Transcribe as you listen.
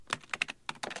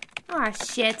Aw,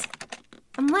 shit.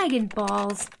 I'm lagging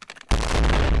balls.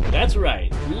 That's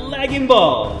right, Lagging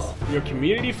Balls, your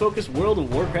community-focused World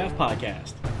of Warcraft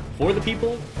podcast. For the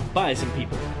people, by some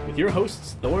people, with your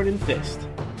hosts, Thorn and Fist.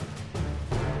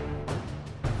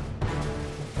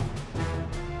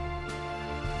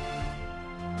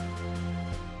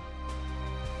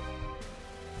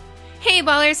 Hey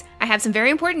ballers, I have some very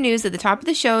important news at the top of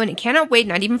the show and it cannot wait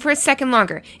not even for a second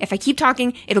longer. If I keep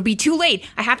talking, it'll be too late.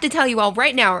 I have to tell you all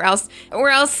right now or else...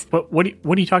 What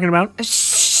are you talking about?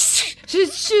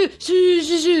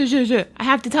 I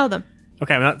have to tell them.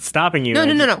 Okay, I'm not stopping you.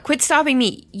 No. Quit stopping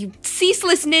me. You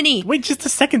ceaseless ninny. Wait just a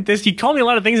second, this. You call me a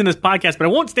lot of things in this podcast, but I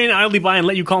won't stand idly by and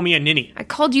let you call me a ninny. I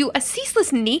called you a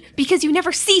ceaseless ninny because you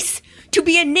never cease to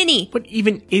be a ninny. What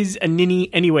even is a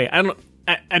ninny anyway? I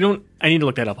need to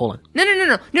look that up. Hold on. No.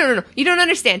 You don't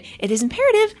understand. It is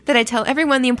imperative that I tell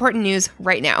everyone the important news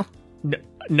right now.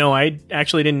 No, I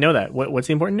actually didn't know that. What's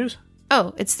the important news?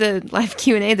 Oh, it's the live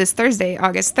Q&A this Thursday,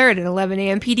 August 3rd at 11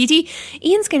 a.m. PDT.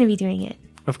 Ian's going to be doing it.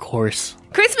 Of course.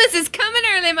 Christmas is coming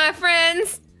early, my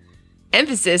friends.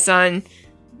 Emphasis on...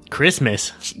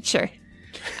 Christmas. Sure.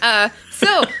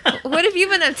 So, what have you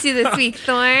been up to this week,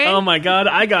 Thorn? Oh my god,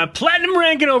 I got Platinum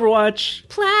rank in Overwatch.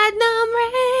 Platinum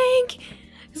rank.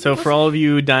 So for all of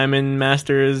you Diamond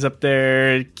Masters up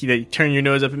there that turn your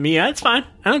nose up at me, that's fine.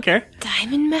 I don't care.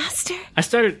 Diamond Master? I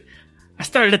started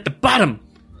at the bottom.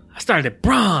 I started at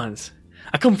bronze.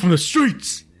 I come from the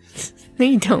streets. No,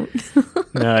 you don't.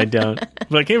 No, I don't.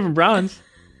 But I came from bronze.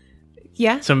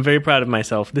 Yeah? So I'm very proud of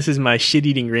myself. This is my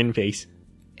shit-eating grin face.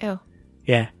 Oh.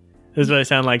 Yeah. This is what I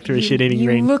sound like through a shit-eating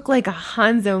grin. You look like a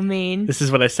Hanzo main. This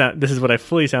is what I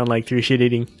fully sound like through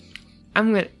shit-eating.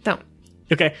 Don't.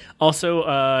 Okay. Also,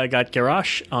 I got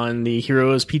Garrosh on the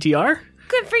Heroes PTR.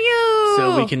 Good for you!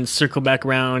 So we can circle back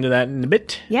around to that in a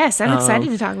bit. Yes, I'm excited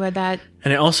to talk about that.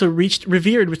 And I also reached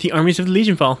Revered with the Armies of the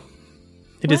Legion Fall.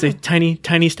 It is a tiny,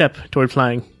 tiny step toward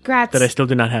flying. Grats. That I still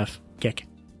do not have. Geck.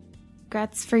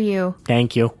 Grats for you.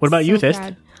 Thank you. What about you, Thist?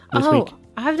 This week?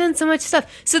 I've done so much stuff.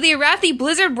 So the Arathi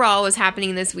Blizzard Brawl was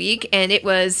happening this week, and it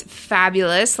was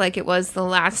fabulous, like it was the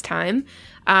last time.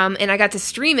 And I got to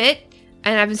stream it,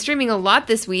 and I've been streaming a lot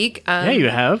this week. Yeah, you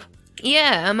have.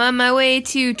 Yeah, I'm on my way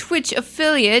to Twitch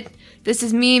affiliate. This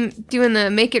is me doing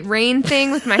the make it rain thing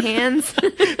with my hands.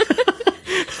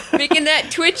 Making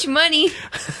that Twitch money.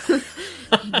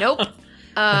 Nope.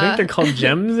 I think they're called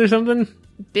gems or something.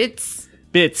 Bits.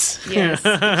 Bits. Yes,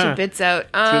 get your bits out.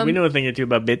 We know a thing or two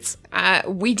about bits.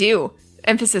 We do.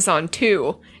 Emphasis on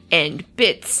two. And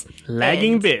bits.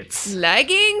 Lagging bits.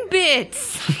 Lagging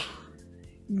bits.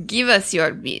 Give us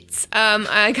your bits.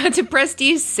 I got to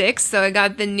Prestige 6, so I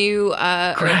got the new,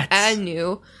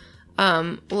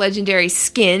 legendary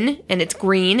skin, and it's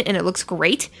green, and it looks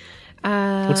great.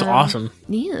 Looks awesome.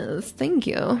 Yes, thank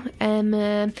you.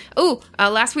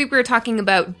 Last week we were talking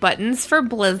about buttons for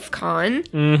BlizzCon,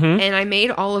 and I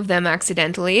made all of them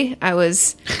accidentally. I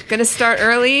was gonna start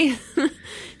early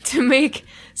to make,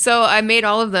 so I made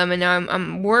all of them, and now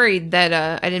I'm worried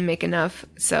that I didn't make enough.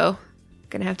 So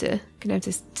gonna have to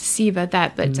see about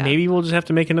that. But maybe we'll just have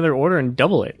to make another order and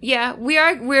double it. Yeah,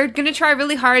 we're gonna try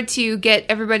really hard to get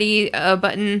everybody a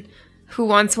button who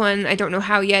wants one. I don't know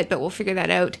how yet, but we'll figure that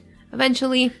out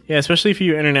eventually. Yeah, especially for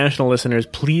you international listeners,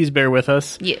 please bear with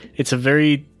us. Yeah. It's a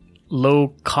very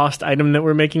low cost item that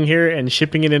we're making here, and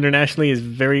shipping it internationally is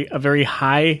a very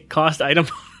high cost item.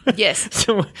 Yes.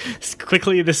 So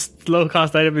quickly this low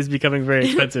cost item is becoming very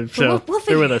expensive. So we'll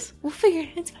bear with us. We'll figure it.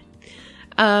 It's fine.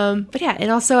 But yeah,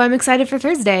 and also I'm excited for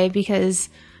Thursday because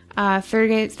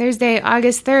Thursday,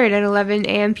 August 3rd at 11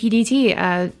 a.m.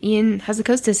 PDT, Ian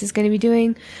Hazakostas is going to be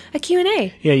doing a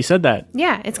Q&A. Yeah, you said that.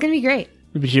 Yeah, it's going to be great.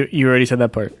 But you already said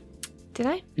that part. Did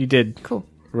I? You did. Cool.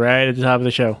 Right at the top of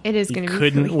the show. It is going to be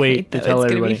couldn't really wait great, to tell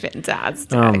everybody. It's going to be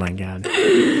fantastic. Oh my god.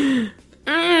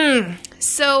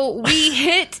 So we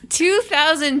hit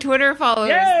 2,000 Twitter followers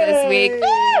this week.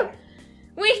 Woo!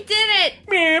 We did it!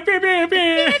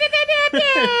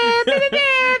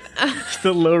 It's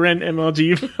the low-rent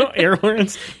MLG air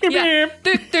horns. Yeah.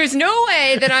 There's no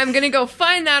way that I'm going to go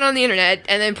find that on the internet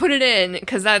and then put it in,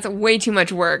 because that's way too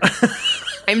much work.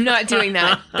 I'm not doing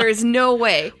that. There's no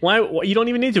way. Why? You don't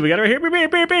even need to. We got it right here.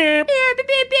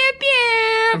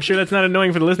 I'm sure that's not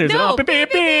annoying for the listeners. No. They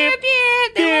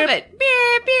love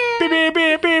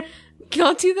it.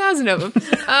 All 2,000 of them.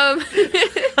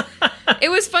 It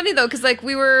was funny though, because like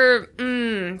we were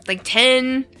like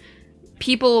 10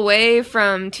 people away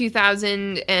from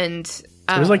 2,000, and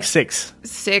it was like 6.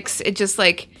 It just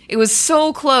like it was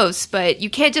so close, but you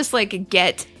can't just like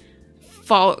get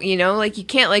like you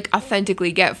can't like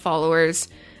authentically get followers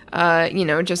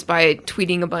just by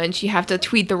tweeting a bunch. You have to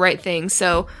tweet the right thing.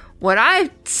 So what I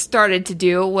started to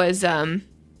do was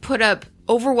put up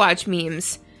Overwatch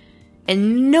memes.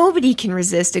 And nobody can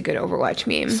resist a good Overwatch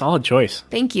meme. Solid choice.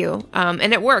 Thank you.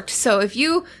 And it worked. So if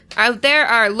you out there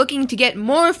are looking to get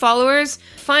more followers,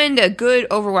 find a good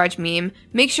Overwatch meme.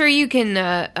 Make sure you can,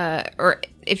 or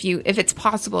if it's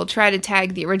possible, try to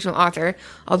tag the original author.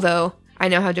 Although I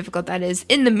know how difficult that is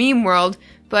in the meme world.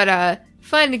 But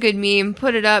find a good meme,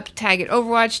 put it up, tag it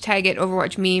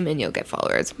Overwatch meme, and you'll get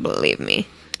followers. Believe me.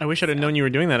 I wish I'd have known you were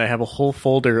doing that. I have a whole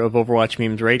folder of Overwatch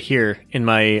memes right here in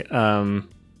my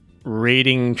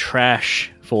rating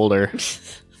trash folder.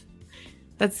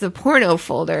 That's the porno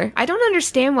folder. I don't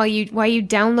understand why you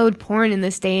download porn in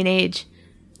this day and age.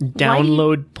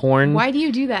 Download porn? Why do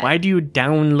you do that? Why do you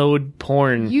download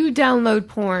porn? You download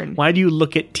porn. Why do you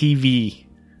look at TV?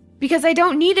 Because I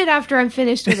don't need it after I'm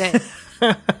finished with it.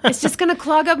 It's just gonna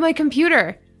clog up my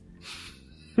computer.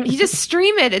 You just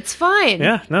stream it. It's fine.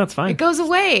 Yeah, no, it's fine. It goes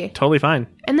away. Totally fine.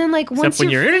 And then, like, once Except when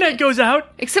your internet goes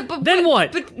out. Then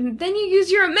what? But then you use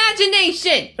your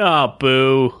imagination. Oh,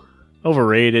 boo.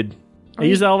 Overrated. I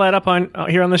use all that up on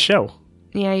here on the show.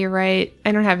 Yeah, you're right.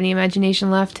 I don't have any imagination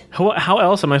left. How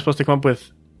else am I supposed to come up with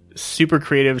super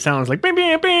creative sounds like bam,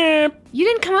 bam, bam? You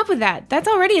didn't come up with that. That's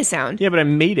already a sound. Yeah, but I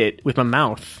made it with my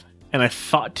mouth, and I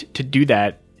thought to do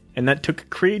that, and that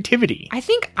took creativity. I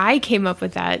think I came up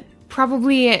with that.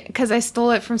 Probably because I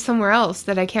stole it from somewhere else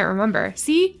that I can't remember.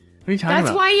 See? What are you talking about?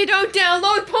 That's why you don't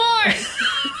download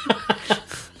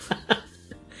porn!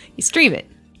 You stream it.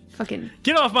 Fucking...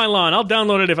 Get off my lawn. I'll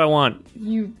download it if I want.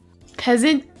 You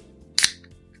peasant.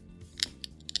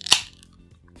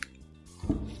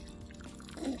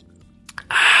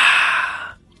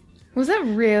 Was that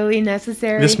really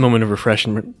necessary? This moment of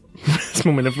refreshment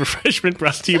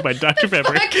brought to you by Dr.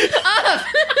 Pepper. Fuck up!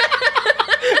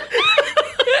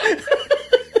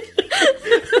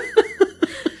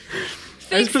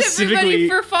 Thanks everybody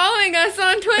for following us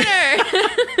on Twitter.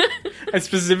 I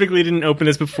specifically didn't open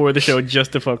this before the show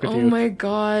just to fuck with you. Oh my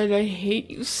god, I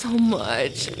hate you so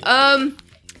much.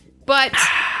 But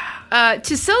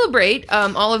to celebrate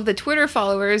all of the Twitter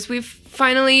followers, we've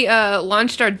finally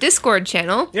launched our Discord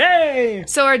channel. Yay!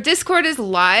 So our Discord is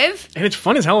live. And it's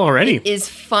fun as hell already. It is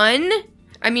fun.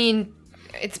 I mean,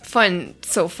 it's fun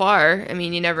so far. I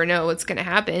mean, you never know what's going to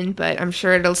happen, but I'm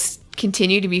sure it'll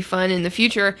continue to be fun in the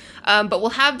future. But we'll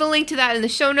have the link to that in the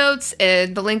show notes.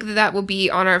 The link to that will be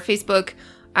on our Facebook,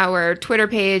 our Twitter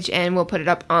page, and we'll put it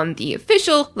up on the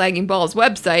official Lagging Balls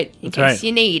website in case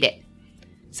you need it.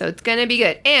 So it's going to be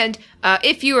good. And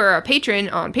if you are a patron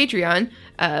on Patreon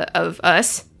of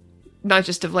us, not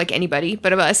just of like anybody,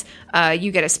 but of us,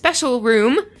 you get a special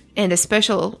room and a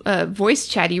special voice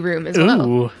chatty room as well.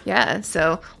 Ooh. Yeah,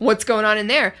 so what's going on in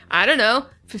there? I don't know.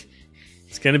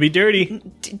 It's gonna be dirty.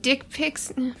 Dick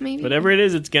pics, maybe? Whatever it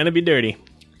is, it's gonna be dirty.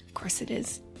 Of course it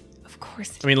is. Of course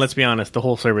it is. I mean, let's be honest, the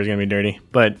whole server is gonna be dirty.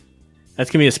 But that's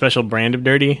gonna be a special brand of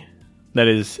dirty that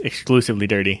is exclusively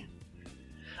dirty.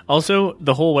 Also,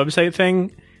 the whole website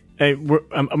thing, I'm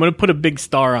gonna put a big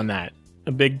star on that.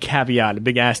 A big caveat, a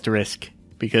big asterisk.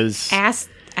 Because...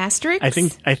 Asterisk?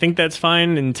 I think that's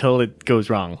fine until it goes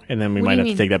wrong, and then we might have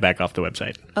to take that back off the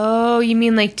website. Oh, you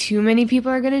mean like too many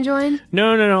people are going to join?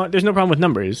 No. There's no problem with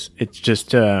numbers. It's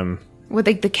just with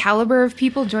like the caliber of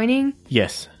people joining?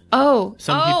 Yes. Oh.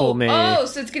 Some people may. Oh,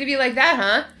 so it's going to be like that,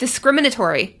 huh?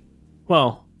 Discriminatory.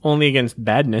 Well, only against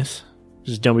badness.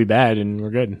 Just don't be bad, and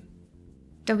we're good.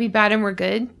 Don't be bad, and we're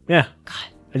good. Yeah. God.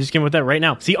 I just came up with that right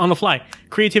now. See, on the fly,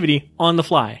 creativity on the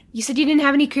fly. You said you didn't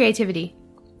have any creativity.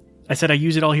 I said I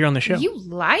use it all here on the show. Are you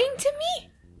lying to me?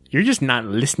 You're just not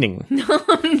listening. No,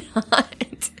 I'm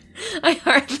not. I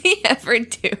hardly ever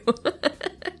do.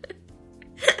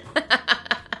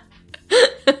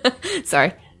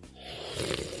 Sorry.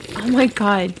 Oh my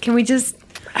god. Can we just...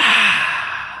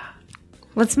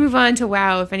 Let's move on to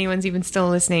WoW if anyone's even still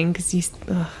listening, because you...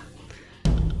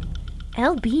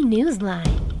 LB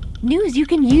Newsline. News you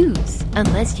can use,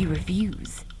 unless you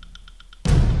refuse.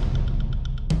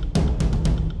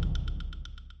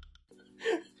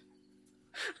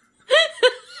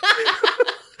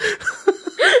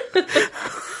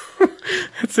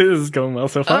 This is going well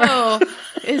so far. Oh,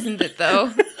 isn't it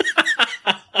though?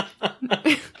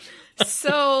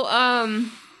 So,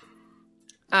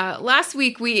 last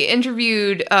week we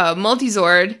interviewed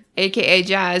Multizord, aka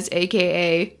Jazz,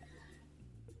 aka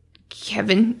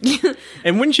Kevin.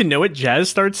 And wouldn't you know it, Jazz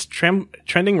starts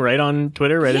trending right on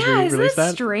Twitter right as we release that. Isn't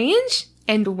that strange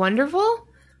and wonderful?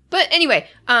 But anyway,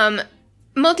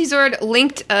 Multizord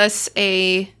linked us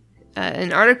an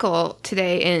article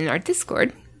today in our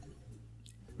Discord.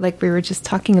 like we were just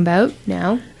talking about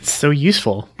now. It's so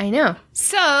useful. I know.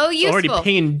 So useful. Already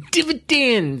paying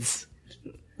dividends.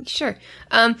 Sure.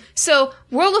 So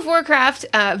World of Warcraft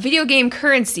video game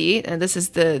currency, and this is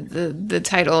the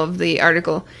title of the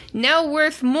article, now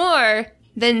worth more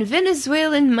than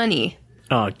Venezuelan money.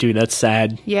 Oh, dude, that's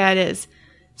sad. Yeah, it is.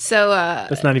 So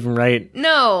That's not even right.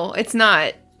 no, it's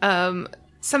not.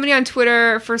 Somebody on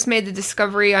Twitter first made the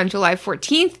discovery on July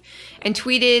 14th and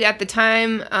tweeted at the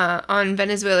time on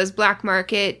Venezuela's black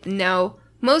market, now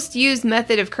most used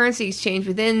method of currency exchange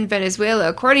within Venezuela.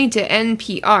 According to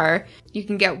NPR, you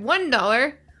can get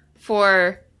 $1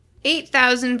 for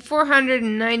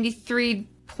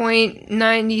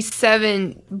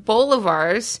 8,493.97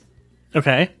 bolivars.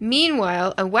 Okay.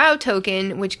 Meanwhile, a WoW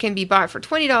token, which can be bought for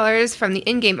 $20 from the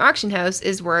in-game auction house,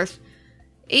 is worth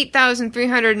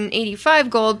 8,385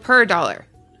 gold per dollar.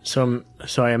 So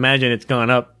I imagine it's gone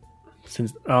up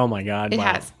since. Oh my God! It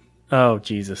wow. has. Oh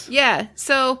Jesus! Yeah,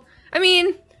 so, I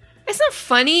mean, it's not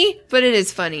funny, but it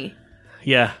is funny.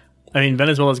 Yeah, I mean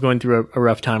Venezuela's going through a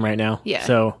rough time right now. Yeah.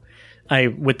 So,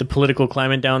 with the political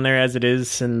climate down there as it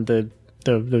is, and the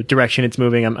direction it's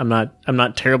moving, I'm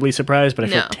not terribly surprised, but I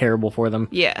feel No. terrible for them.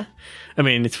 Yeah. I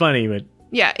mean, it's funny, but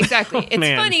Yeah, exactly. It's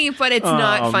man. funny, but it's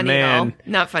not funny at all. man.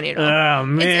 Not funny at all. oh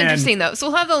man, It's interesting, though. So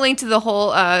we'll have the link to the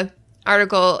whole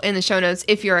article in the show notes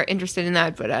if you're interested in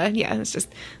that. But yeah, that's just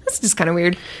kind of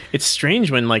weird. It's strange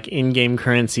when like in-game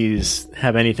currencies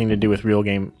have anything to do with real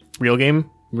game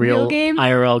Real game?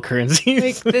 IRL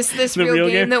currencies. This The real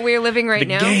game that we're living right the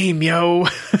now. game, yo.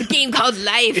 The game called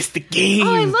life. It's the game.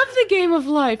 Oh, I love the game of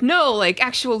life. No, like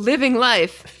actual living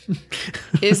life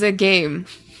is a game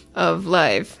of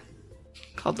life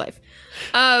called life.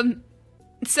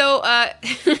 So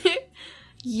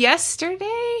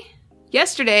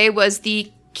yesterday was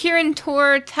the Kirin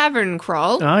Tor Tavern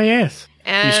Crawl. Oh yes,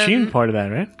 you streamed part of that,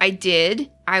 right? I did.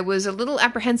 I was a little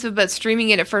apprehensive about streaming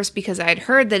it at first because I had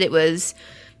heard that it was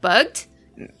bugged.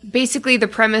 Basically, the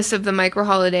premise of the micro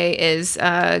holiday is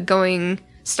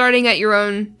starting at your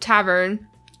own tavern,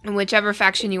 in whichever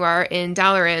faction you are in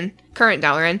Dalaran, current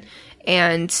Dalaran,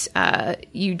 and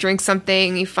you drink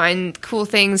something, you find cool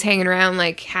things hanging around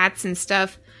like hats and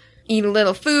stuff, eat a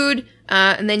little food,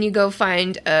 and then you go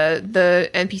find the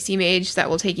NPC mage that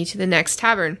will take you to the next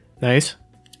tavern. Nice.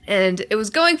 And it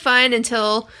was going fine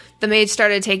until the mage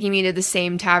started taking me to the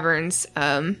same taverns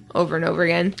over and over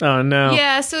again. Oh no.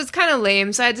 Yeah, so it's kind of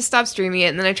lame. So I had to stop streaming it,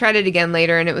 and then I tried it again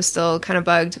later, and it was still kind of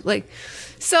bugged.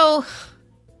 So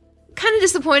kind of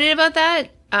disappointed about that.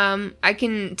 I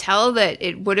can tell that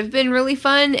it would have been really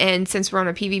fun, and since we're on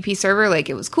a PvP server,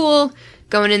 it was cool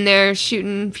going in there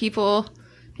shooting people.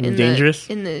 Dangerous.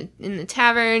 In the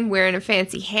tavern, wearing a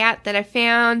fancy hat that I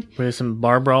found. With some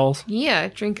bar brawls. Yeah,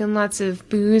 drinking lots of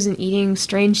booze and eating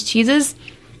strange cheeses.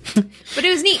 But it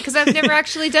was neat because I've never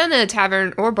actually done a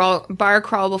tavern or bar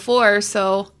crawl before.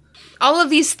 So all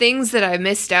of these things that I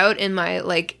missed out in my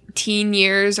teen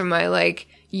years or my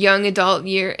young adult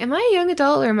year. Am I a young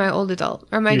adult or am I old adult?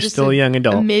 Or am I You're just still a young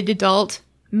adult. A mid-adult?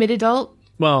 Mid-adult?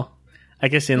 Well, I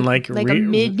guess in a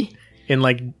mid...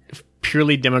 in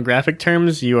purely demographic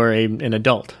terms, you are an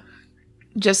adult.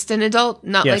 Just an adult?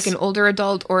 Not Yes. like an older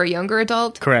adult or a younger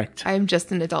adult? Correct. I am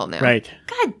just an adult now. Right.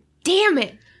 God damn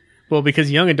it. Well,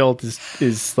 because young adult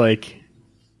is like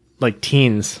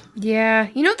teens. Yeah.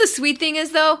 You know what the sweet thing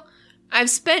is, though? I've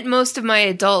spent most of my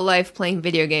adult life playing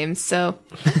video games, so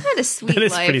I've had a sweet That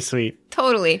is life. pretty sweet.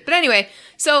 Totally. But anyway,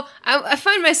 so I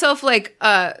find myself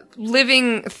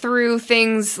living through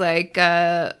things like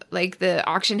the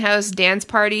auction house dance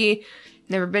party.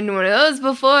 Never been to one of those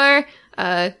before.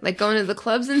 Going to the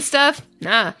clubs and stuff.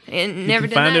 Nah, and never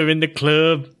done Find that. her in the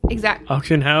club, Exactly.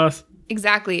 auction house.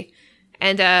 Exactly.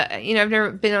 And I've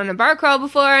never been on a bar crawl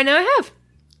before, and now I have.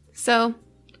 So,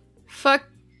 fuck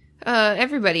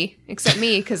everybody except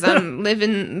me, because I'm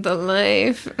living the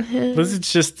life. This is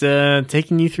just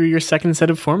taking you through your second set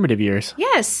of formative years.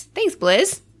 Yes, thanks,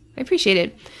 Blizz. I appreciate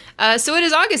it. So it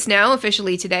is August now,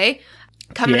 officially today.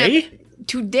 Coming Yay? up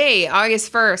today,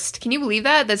 August 1st. Can you believe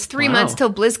that? That's 3 Wow. months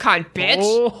till BlizzCon, bitch.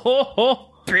 Oh, ho,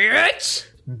 ho. Bitch.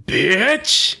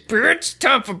 Bitch! Bitch,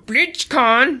 time for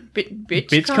BlizzCon. BitchCon?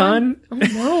 BitchCon? Oh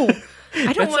no.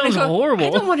 I don't That want to sounds go. horrible. I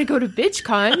don't want to go to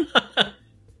BitchCon.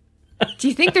 Do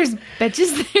you think there's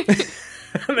bitches there?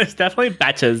 There's definitely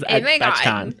batches Oh at my god.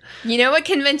 BitchCon. You know what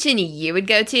convention you would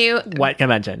go to? What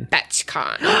convention?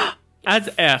 BitchCon. As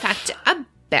if. Such a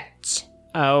bitch.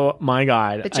 Oh my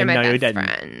god. But you're I know my you best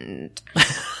didn't.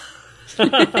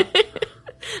 friend.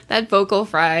 That vocal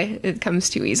fry, it comes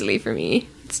too easily for me.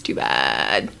 It's too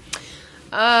bad.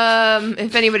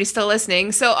 If anybody's still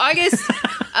listening. So August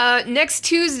Next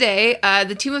Tuesday,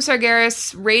 the Tomb of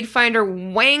Sargeras Raid Finder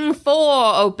Wang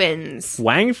Fo opens.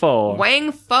 Wang Fo.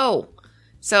 Wang Fo.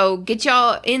 So get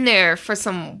y'all in there for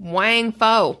some Wang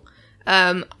Fo.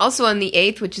 Also on the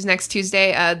 8th, which is next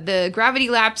Tuesday, the Gravity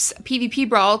Lapse PvP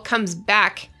Brawl comes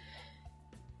back.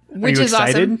 Which Are you is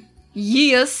excited? awesome.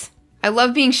 Yes. I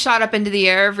love being shot up into the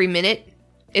air every minute.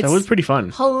 It's That was pretty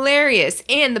fun. hilarious.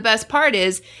 And the best part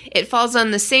is, it falls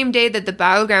on the same day that the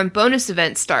Battleground bonus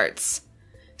event starts.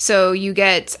 So you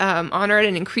get honor at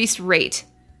an increased rate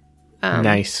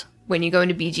Nice. when you go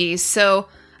into BGs. So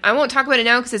I won't talk about it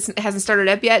now because it hasn't started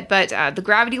up yet, but the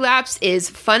Gravity Lapse is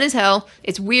fun as hell.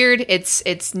 It's weird. It's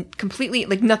completely,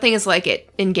 like, nothing is like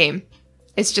it in-game.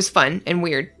 It's just fun and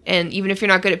weird. And even if you're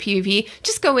not good at PvP,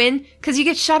 just go in, because you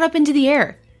get shot up into the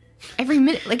air every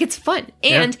minute. Like, it's fun.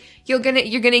 And you're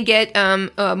gonna get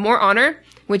more honor,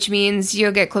 which means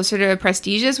you'll get closer to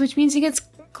prestigious, which means you get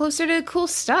closer to cool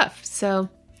stuff. So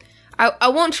I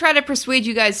won't try to persuade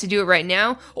you guys to do it right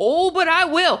now. Oh, but I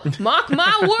will. Mark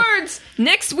my words.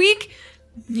 Next week,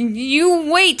 you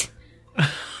wait.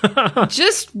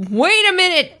 Just wait a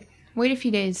minute. Wait a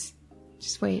few days.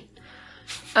 Just wait.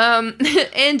 And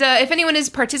if anyone is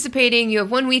participating, you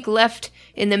have 1 week left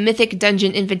in the Mythic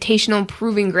Dungeon Invitational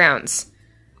Proving Grounds.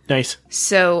 Nice.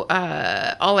 So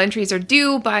all entries are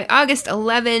due by August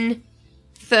 11th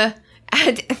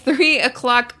at 3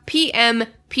 o'clock p.m.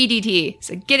 PDT.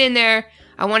 So get in there.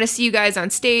 I want to see you guys on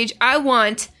stage. I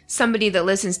want somebody that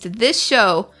listens to this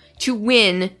show to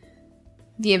win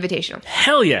the Invitational.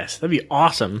 Hell yes. That'd be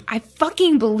awesome. I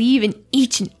fucking believe in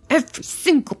each and every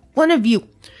single one of you.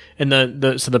 And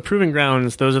the proving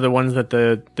grounds, those are the ones that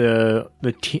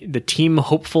the team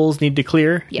hopefuls need to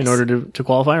clear Yes. in order to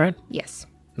qualify, right? Yes.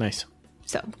 Nice.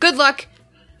 So, good luck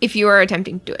if you are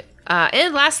attempting to do it.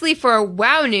 And lastly, for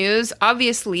WoW news,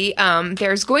 obviously,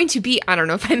 there's going to be, I don't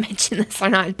know if I mentioned this or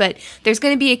not, but there's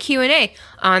going to be a Q&A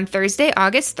on Thursday,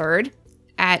 August 3rd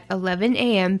at 11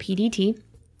 a.m. PDT.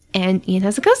 And Ian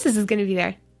Hazzikostas is going to be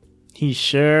there. He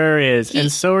sure is. And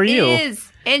so are you. Is.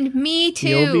 And me too.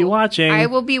 You'll be watching. I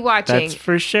will be watching. That's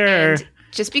for sure. And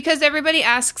just because everybody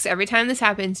asks every time this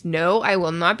happens, no, I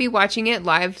will not be watching it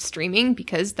live streaming,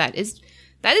 because that is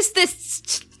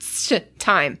this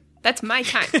time. That's my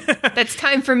time. That's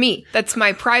time for me. That's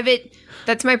my private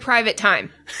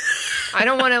time. I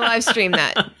don't want to live stream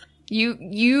that.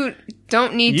 You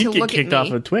don't need to You'd get look at me. kicked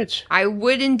off of Twitch. I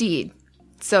would indeed.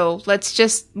 So let's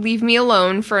just leave me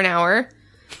alone for an hour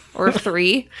or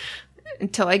 3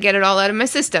 until I get it all out of my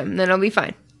system. Then I'll be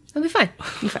fine. I'll be fine.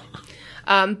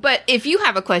 But if you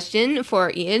have a question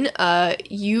for Ian,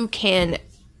 you can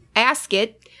ask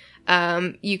it.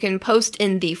 You can post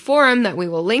in the forum that we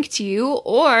will link to you,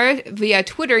 or via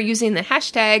Twitter using the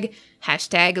hashtag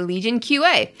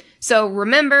LegionQA. So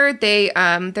remember,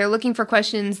 they're looking for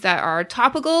questions that are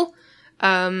topical,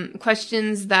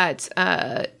 questions that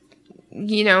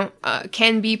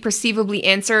can be perceivably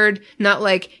answered, not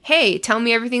like, hey, tell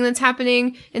me everything that's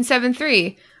happening in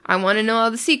 7.3. I want to know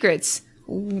all the secrets.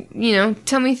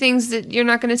 Tell me things that you're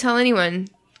not going to tell anyone.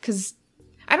 Because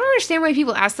I don't understand why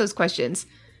people ask those questions.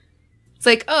 It's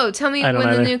like, oh, tell me when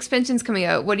the new expansion's coming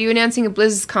out. What are you announcing at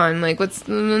BlizzCon? Like, what's...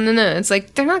 No. It's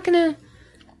like, they're not going to...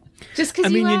 Just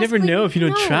because you never know if you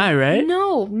don't try, right?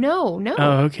 No.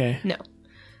 Oh, okay. No.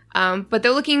 But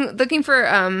they're looking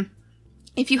for...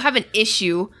 if you have an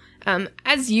issue,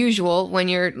 as usual, when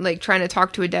you're like trying to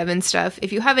talk to a dev and stuff,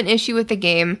 if you have an issue with the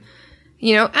game,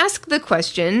 ask the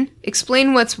question,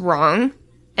 explain what's wrong,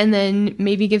 and then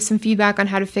maybe give some feedback on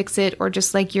how to fix it, or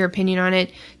just like your opinion on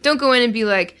it. Don't go in and be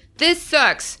like, this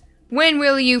sucks. When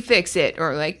will you fix it?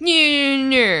 Or like,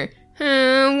 where?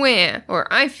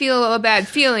 Or I feel a bad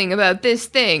feeling about this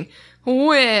thing.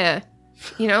 Where?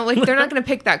 Like, they're not going to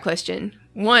pick that question.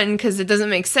 1, because it doesn't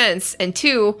make sense. And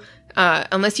 2,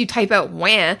 unless you type out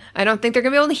wah, I don't think they're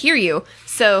going to be able to hear you.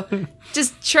 So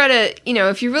just try to,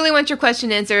 if you really want your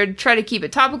question answered, try to keep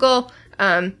it topical,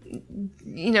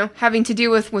 having to do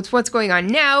with what's going on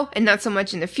now and not so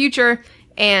much in the future.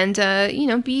 And,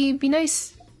 be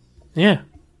nice. Yeah.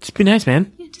 Just be nice,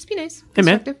 man. Yeah, just be nice. Hey,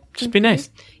 man. Just be nice.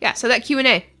 Yeah, so that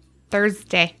Q&A,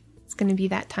 Thursday. It's going to be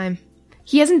that time.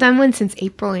 He hasn't done one since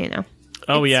April,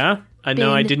 Oh, yeah? I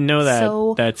know. I didn't know that.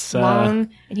 So That's long.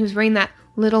 And he was wearing that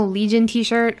little Legion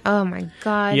t-shirt. Oh, my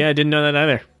God. Yeah, I didn't know that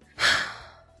either.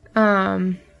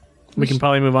 We can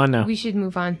probably move on now. We should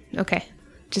move on. Okay.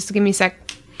 Just give me a sec.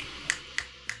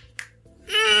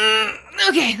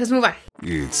 Okay, let's move on.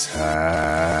 It's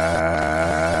high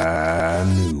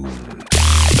noon.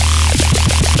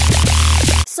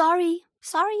 Sorry.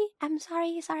 I'm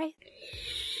sorry.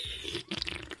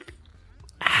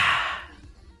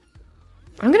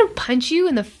 I'm gonna punch you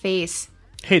in the face.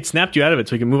 Hey, it snapped you out of it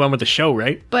so we can move on with the show,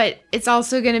 right? But it's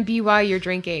also gonna be while you're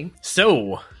drinking.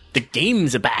 So, the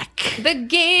games are back. The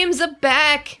games are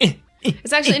back.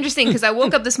 It's actually interesting because I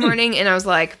woke up this morning and I was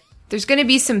like, there's gonna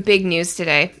be some big news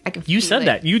today. I can You feel said it.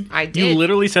 that. I did. You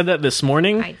literally said that this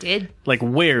morning? I did. Like,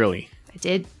 way early. I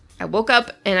did. I woke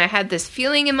up and I had this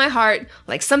feeling in my heart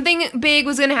like something big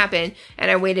was going to happen. And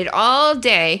I waited all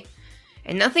day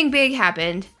and nothing big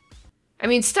happened. I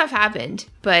mean, stuff happened,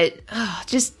 but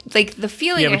just like the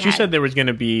feeling Yeah, I but you had. said there was going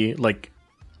to be, like,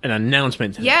 an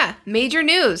announcement today. Yeah, major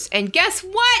news. And guess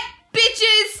what,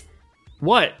 bitches?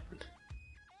 What?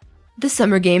 The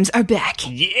summer games are back.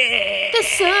 Yeah! The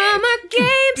summer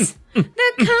games,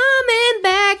 they're coming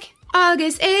back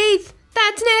August 8th.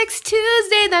 That's next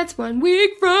Tuesday. That's 1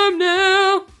 week from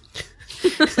now.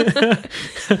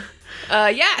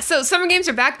 Yeah, so Summer Games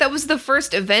are back. That was the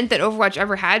first event that Overwatch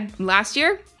ever had last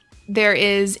year. There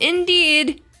is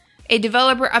indeed a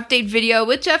developer update video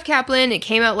with Jeff Kaplan. It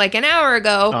came out like an hour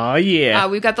ago. Oh, yeah.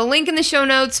 We've got the link in the show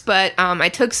notes, but I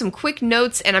took some quick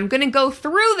notes and I'm going to go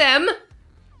through them.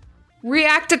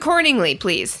 React accordingly,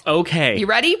 please. Okay. You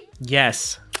ready?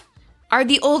 Yes. Are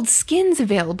the old skins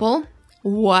available?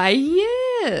 Why,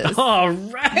 yes. All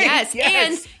right. Yes,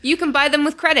 and you can buy them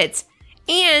with credits.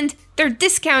 And they're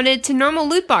discounted to normal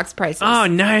loot box prices. Oh,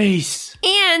 nice.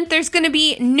 And there's going to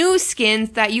be new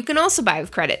skins that you can also buy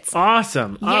with credits.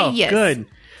 Awesome. Yeah, Oh, yes. good.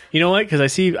 You know what? Because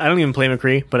I don't even play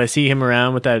McCree, but I see him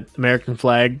around with that American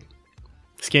flag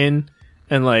skin.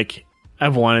 And, like,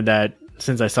 I've wanted that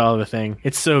since I saw the thing.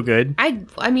 It's so good.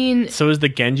 I mean, So is the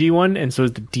Genji one, and so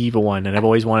is the Diva one, and I've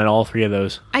always wanted all three of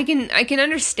those. I can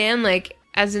understand, like,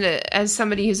 as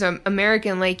somebody who's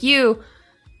American like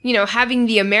you know, having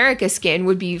the America skin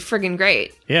would be friggin'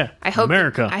 great. Yeah. I hope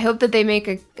America. I hope that they make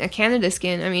a Canada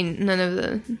skin. I mean,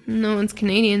 no one's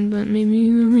Canadian, but maybe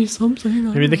there'll be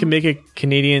something. Maybe they can make a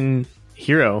Canadian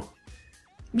hero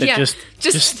that Yeah, just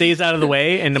just- stays out of the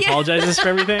way and apologizes for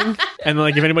everything. And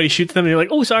like if anybody shoots them, you're like,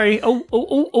 oh, sorry.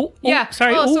 Oh, Yeah.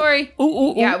 sorry. Oh, sorry.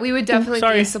 Oh, Yeah, we would definitely be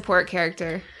sorry. a support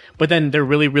character. But then they're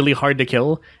really, really hard to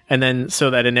kill. And then so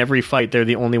that in every fight, they're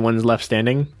the only ones left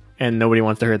standing and nobody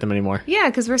wants to hurt them anymore. Yeah,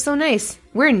 because we're so nice.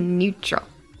 We're neutral.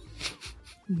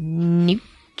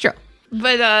 Neutral.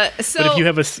 But so But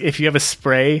if you have a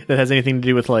spray that has anything to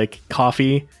do with like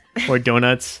coffee or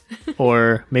donuts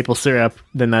or maple syrup,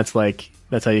 then that's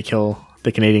how you kill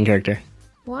the Canadian character.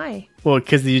 why? Well,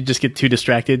 because you just get too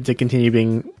distracted to continue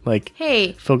being like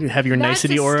Hey, have your that's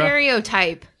nicety a aura.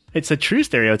 stereotype. It's a true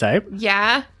stereotype.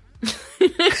 Yeah.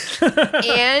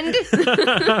 And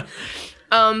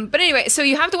but anyway, so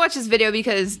you have to watch this video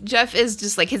because Jeff is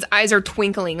just like his eyes are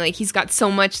twinkling, like he's got so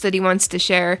much that he wants to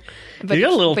share. But You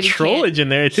got a little but he trollage can't. in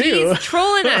there too. He's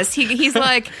trolling us. He's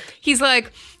like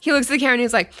he looks at the camera and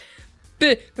he's like,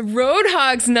 the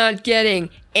Roadhog's not getting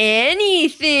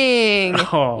anything.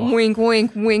 Oh. Wink,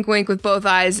 wink, wink, wink with both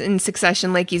eyes in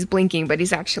succession, like he's blinking, but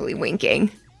he's actually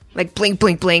winking. Like blink,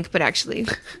 blink, blink, but actually.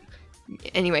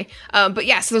 Anyway, but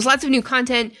yeah, so there's lots of new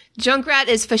content. Junkrat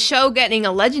is for show getting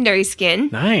a legendary skin.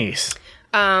 Nice.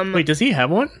 Wait, does he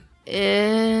have one?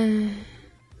 Yeah,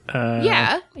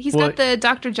 he's well, got the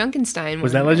Dr. Junkenstein one.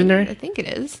 was that legendary? I think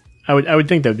it is. I would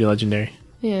think that would be legendary.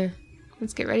 Yeah.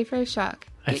 Let's get ready for a shock.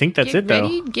 I think that's it,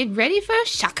 though. Get ready for a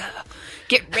shocker.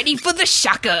 Get ready for the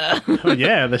shocker. Oh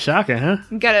yeah, the shocker, huh?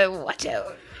 You gotta watch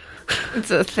out.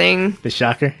 It's a thing. The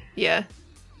shocker. Yeah.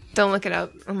 Don't look it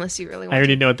up unless you really I want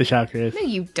already know what the shocker is. to. No,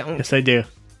 you don't. Yes, I do.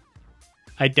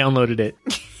 I downloaded it.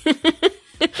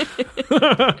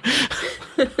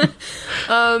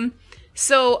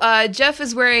 So Jeff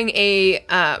is wearing a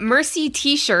Mercy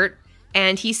t-shirt,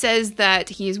 and he says that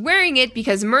he's wearing it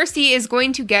because Mercy is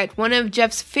going to get one of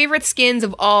Jeff's favorite skins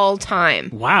of all time.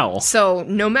 Wow. So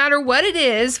no matter what it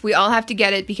is, we all have to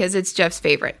get it because it's Jeff's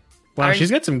favorite. Wow, Aren't-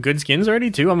 she's got some good skins already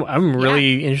too. I'm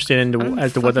really interested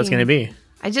as to what that's going to be.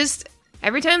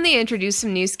 Every time they introduce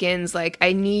some new skins, like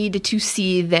I need to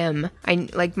see them.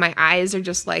 My eyes are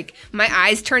just like my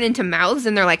eyes turn into mouths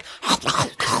and they're like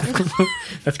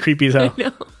That's creepy as hell.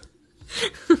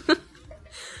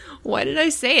 Why did I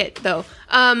say it though?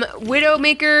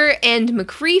 Widowmaker and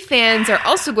McCree fans are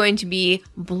also going to be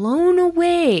blown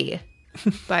away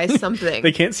by something.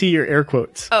 They can't see your air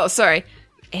quotes. Oh, sorry.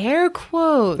 Air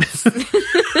quotes.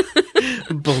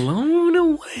 Blown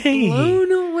away.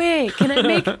 Blown away. Can I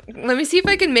make... Let me see if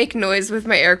I can make noise with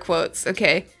my air quotes.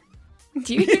 Okay.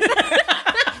 Do you hear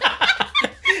that?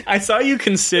 I saw you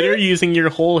consider using your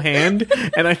whole hand,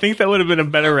 and I think that would have been a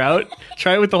better route.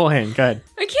 Try it with the whole hand. Go ahead.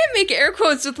 I can't make air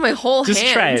quotes with my whole Just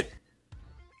hand. try it.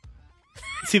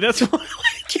 See, that's what I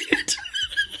like it.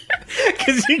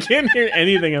 Because you can't hear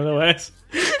anything otherwise.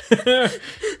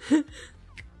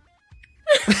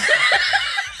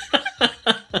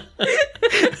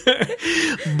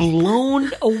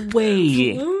 Blown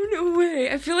away. Blown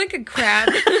away. I feel like a crab.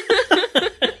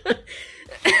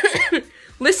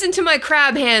 Listen to my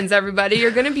crab hands, everybody.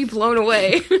 You're gonna be blown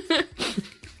away.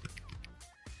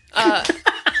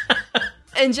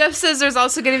 And Jeff says there's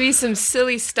also gonna be some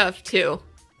silly stuff too.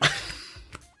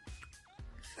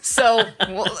 So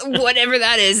whatever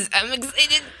that is, I'm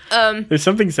excited. There's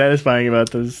something satisfying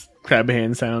about those crab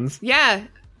hand sounds. Yeah.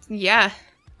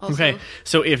 Also, Okay,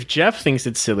 so if Jeff thinks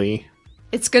it's silly,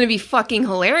 it's gonna be fucking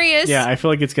hilarious. yeah, I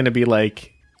feel like it's gonna be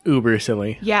like uber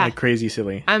silly. Yeah. Like crazy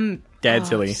silly. I'm Dad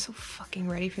silly. I'm so fucking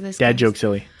ready for this. Dad guys. joke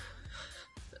silly.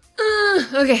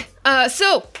 Okay.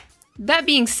 So that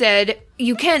being said,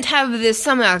 you can't have the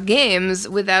summer games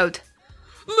without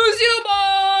Lucio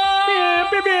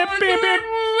Ball. Beep, beep, beep, beep.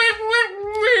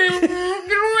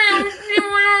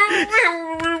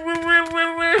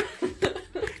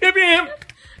 Beep, beep.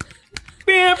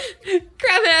 Beep.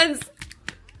 Crab hands.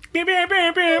 Beep, beep,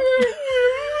 beep, beep.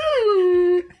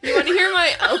 You want to hear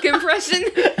my elk impression?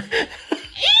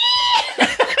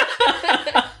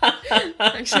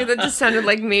 Actually, that just sounded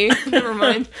like me. Never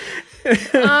mind. What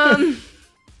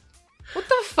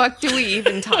the fuck do we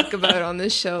even talk about on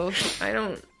this show? I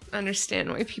don't understand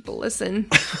why people listen.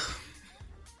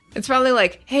 It's probably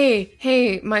like,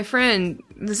 hey, my friend.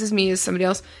 This is me as somebody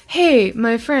else. Hey,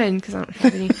 my friend, because I don't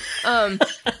have any.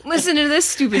 Listen to this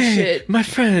stupid shit. My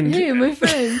friend. Hey, my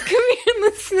friend, come here and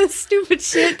listen to this stupid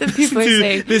shit that people are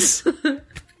saying. This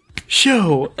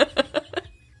show. Can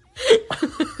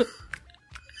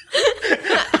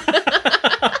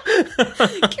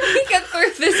we get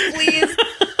through this, please?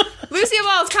 Lucio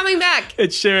Ball's coming back.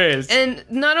 It sure is. And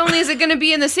not only is it going to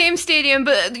be in the same stadium,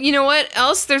 but you know what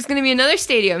else? There's going to be another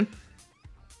stadium.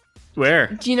 Where?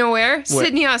 Do you know where?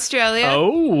 Sydney, Australia.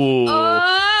 Oh.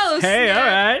 Oh, Hey, snap. all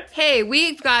right. Hey,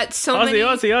 we've got so many...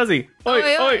 Aussie.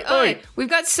 Oi. We've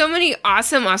got so many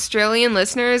awesome Australian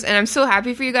listeners, and I'm so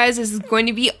happy for you guys. This is going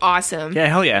to be awesome. Yeah,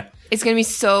 hell yeah. It's going to be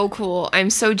so cool. I'm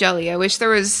so jelly. I wish there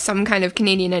was some kind of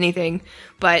Canadian anything,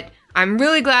 but I'm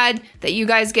really glad that you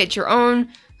guys get your own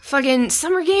fucking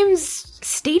Summer Games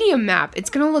stadium map. It's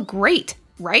going to look great,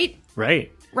 right?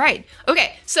 Right. Right.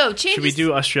 Okay, so changes... Should we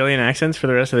do Australian accents for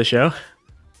the rest of the show?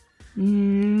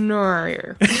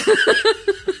 No.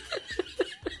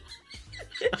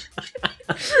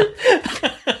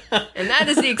 And that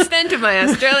is the extent of my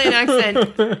Australian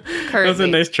accent currently. That was a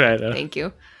nice try, though. Thank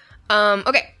you.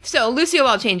 Okay, so Lucio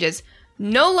Ball changes.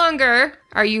 No longer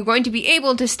are you going to be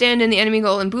able to stand in the enemy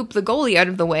goal and boop the goalie out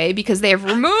of the way because they have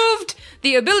removed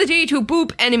the ability to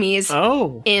boop enemies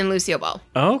Oh. in Lucio Ball.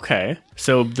 Okay.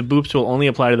 So the boops will only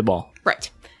apply to the ball. Right.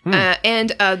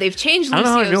 And they've changed I don't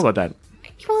know how I Lucio's... feel about that.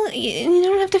 Well, you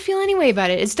don't have to feel any way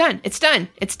about it. It's done. It's done.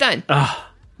 It's done.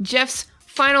 Jeff's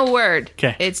final word.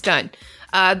 'Kay. It's done.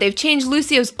 They've changed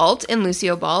Lucio's ult in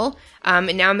Lucio Ball.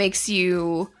 It now makes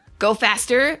you go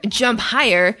faster, jump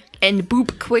higher, and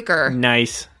boop quicker.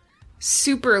 Nice.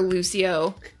 Super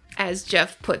Lucio, as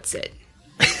Jeff puts it.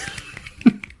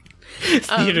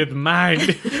 Theater of the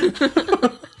mind.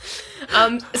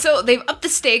 So they've upped the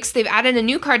stakes. They've added a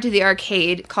new card to the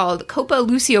arcade called Copa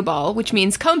Lucio Ball, which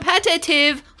means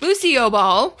competitive Lucio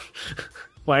Ball.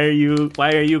 Why are you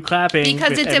clapping?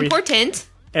 Because with it's important.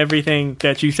 Everything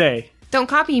that you say. Don't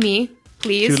copy me,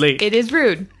 please. Too late. It is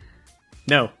rude.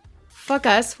 No. Fuck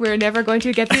us. We're never going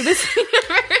to get through this.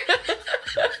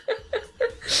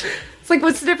 It's like,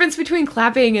 what's the difference between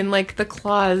clapping and like the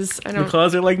claws? I The don't.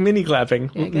 claws are like mini clapping.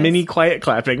 I guess. Mini quiet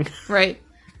clapping. Right.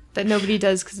 That nobody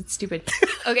does because it's stupid.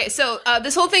 Okay, so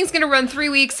this whole thing's going to run 3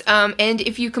 weeks, and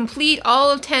if you complete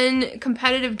all of 10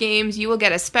 competitive games, you will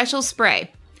get a special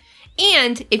spray.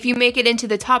 And if you make it into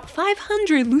the top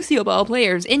 500 Lucio Ball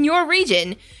players in your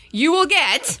region, you will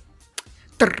get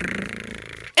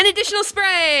an additional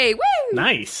spray. Woo!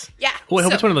 Nice. Yeah. Oh, I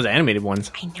hope so- it's one of those animated ones.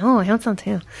 I know, I hope so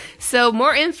too. So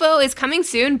more info is coming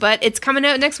soon, but it's coming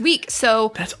out next week.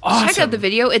 So That's check awesome. out the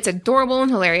video. It's adorable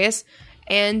and hilarious.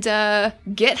 And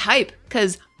get hype,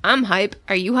 because I'm hype.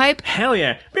 Are you hype? Hell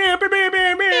yeah.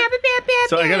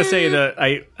 So I gotta say that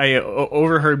I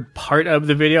overheard part of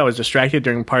the video. I was distracted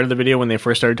during part of the video when they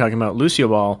first started talking about Lucio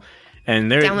Ball, and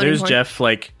Downloading there's porn. Jeff,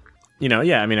 like, you know,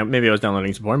 yeah. I mean, maybe I was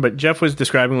downloading some porn, but Jeff was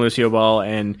describing Lucio Ball,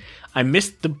 and I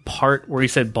missed the part where he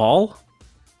said ball.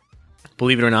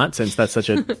 Believe it or not, since that's such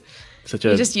a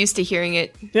You're just used to hearing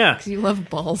it yeah. because you love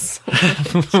balls.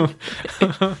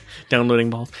 Downloading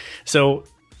balls. So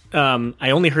I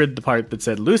only heard the part that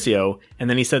said Lucio, and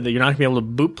then he said that you're not going to be able to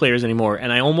boot players anymore,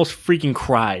 and I almost freaking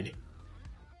cried.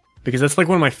 because that's like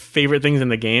one of my favorite things in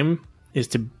the game is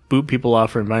to boot people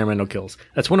off for environmental kills.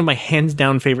 That's one of my hands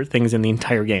down favorite things in the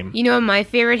entire game. You know what my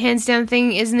favorite hands down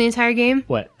thing is in the entire game?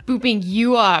 What? Booping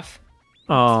you off.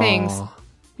 Oh, Things.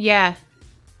 Yeah.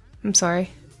 I'm sorry.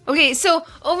 Okay, so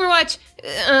Overwatch,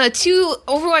 2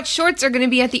 Overwatch shorts are going to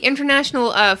be at the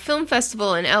International Film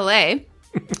Festival in LA.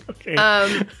 Okay.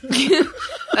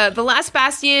 The Last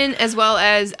Bastion, as well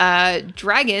as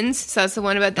Dragons, so that's the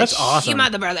one about the That's awesome.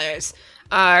 Shimada brothers,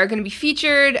 are going to be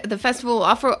featured. The festival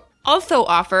will also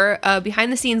offer a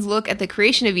behind-the-scenes look at the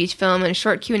creation of each film and a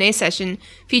short Q&A session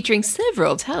featuring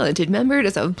several talented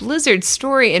members of Blizzard's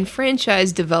story and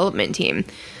franchise development team.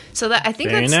 So that I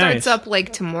think Very that starts nice. up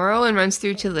like tomorrow and runs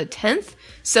through to the 10th.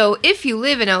 So if you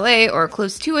live in LA or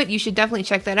close to it, you should definitely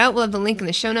check that out. We'll have the link in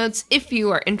the show notes if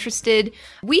you are interested.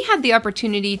 We had the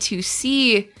opportunity to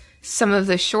see some of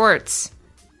the shorts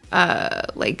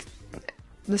like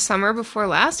the summer before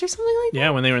last or something like that. yeah,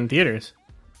 when they were in theaters.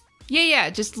 Yeah,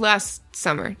 just last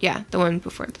summer. Yeah, the one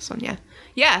before this one, yeah.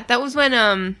 Yeah, that was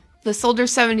when the Soldier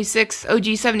 76,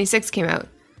 OG 76 came out.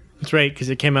 That's right, because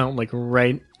it came out like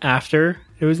right after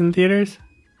it was in theaters,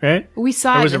 right? We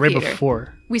saw Or it was in it the right theater.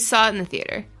 before? We saw it in the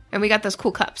theater, and we got those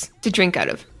cool cups to drink out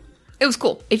of. It was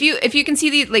cool. If you can see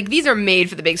these, like, these are made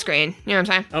for the big screen. You know what I'm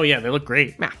saying? Oh yeah, they look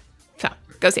great. Yeah. So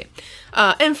go see it.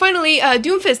 And finally,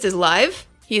 Doomfist is live.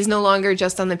 He is no longer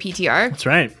just on the PTR. That's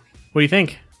right. What do you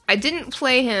think? I didn't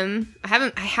play him. I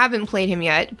haven't played him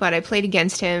yet, but I played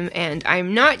against him, and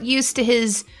I'm not used to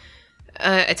his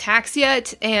attacks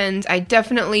yet. And I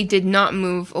definitely did not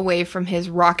move away from his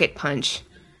rocket punch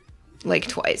like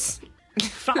twice.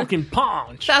 Falcon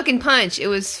Punch. Falcon punch. It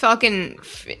was Falcon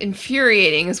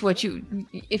infuriating, is what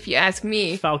if you ask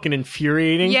me. Falcon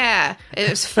infuriating. Yeah, it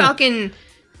was Falcon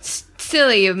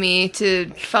silly of me to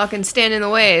Falcon stand in the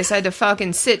way, so I had to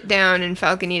Falcon sit down and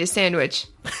Falcon eat a sandwich.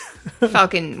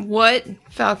 Falcon what?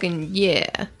 Falcon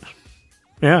yeah.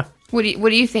 Yeah. What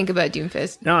do you think about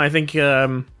Doomfist? No, I think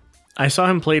I saw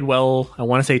him played well. I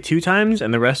want to say 2 times,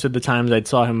 and the rest of the times I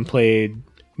saw him played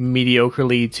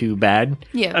mediocrely to bad.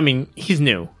 Yeah. I mean, he's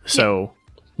new, so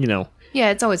you know.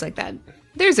 Yeah, it's always like that.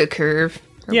 There's a curve,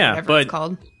 or Yeah, whatever but- it's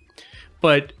called.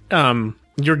 But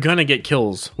you're gonna get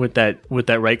kills with that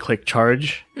right click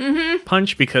charge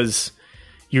punch because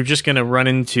you're just gonna run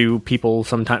into people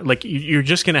sometime. Like you're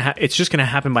just gonna it's just gonna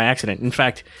happen by accident. In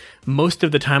fact, most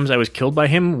of the times I was killed by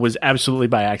him was absolutely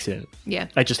by accident. Yeah.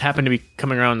 I just happened to be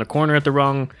coming around the corner at the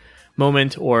wrong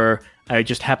moment, or I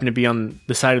just happened to be on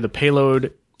the side of the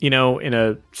payload, in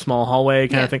a small hallway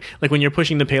kind Yeah. of thing. Like when you're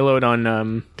pushing the payload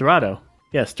on Dorado.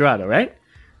 Yes, Dorado, right?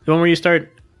 The one where you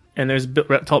start and there's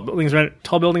tall buildings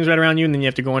right around you, and then you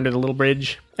have to go under the little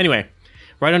bridge. Anyway,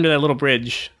 right under that little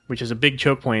bridge, which is a big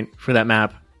choke point for that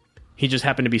map, he just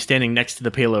happened to be standing next to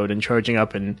the payload and charging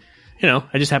up, and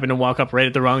I just happened to walk up right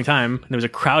at the wrong time. And there was a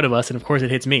crowd of us, and of course it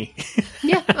hits me.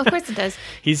 Yeah, of course it does.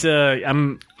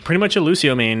 I'm pretty much a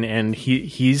Lucio main, and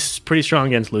he's pretty strong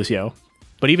against Lucio.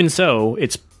 But even so,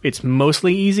 it's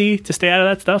mostly easy to stay out of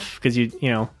that stuff because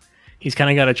he's kind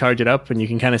of got to charge it up, and you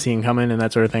can kind of see him coming and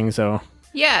that sort of thing. So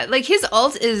Yeah, like his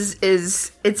ult is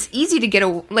it's easy to get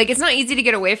it's not easy to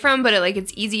get away from, but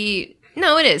it's easy.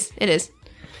 No, it is.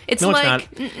 It's no, like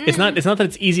it's not. It's not that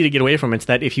it's easy to get away from. It's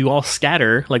that if you all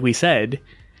scatter, like we said,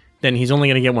 then he's only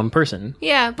going to get one person.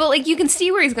 yeah, but you can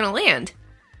see where he's gonna land.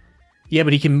 Yeah,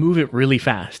 but he can move it really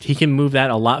fast. He can move that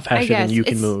a lot faster than guess. you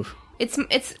can move.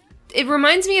 It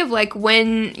reminds me of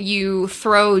when you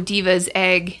throw Diva's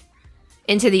egg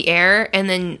into the air and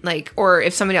then or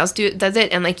if somebody else does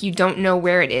it and you don't know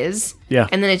where it is. Yeah.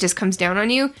 And then it just comes down on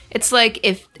you. It's like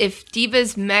if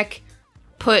Diva's mech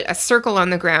put a circle on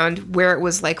the ground where it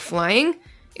was flying,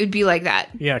 it would be like that.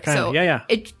 Yeah, kinda. Yeah.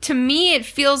 To me, it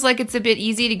feels like it's a bit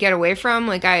easy to get away from.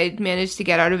 I managed to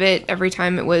get out of it every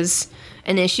time it was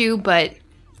an issue, but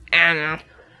I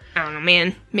don't know,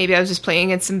 man. Maybe I was just playing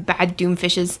against some bad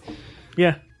Doomfishes.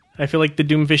 Yeah, I feel like the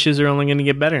Doomfishes are only going to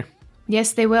get better.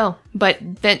 Yes, they will. But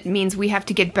that means we have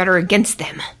to get better against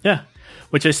them. Yeah,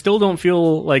 which I still don't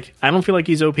feel like. I don't feel like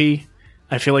he's OP.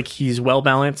 I feel like he's well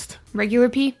balanced. Regular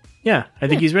P? Yeah, I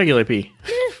think he's regular P.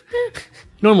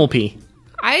 Normal P.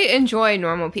 I enjoy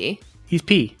normal P. He's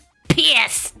P.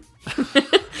 PS!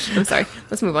 I'm sorry.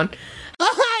 Let's move on.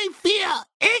 I feel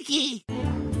icky.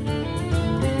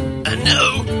 And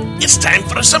now, it's time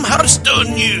for some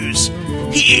Hearthstone news.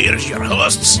 Here's your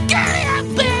hosts, Gary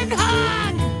and Ben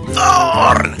Hahn,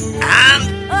 Thorn,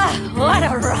 and What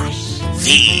a rush!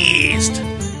 Feast.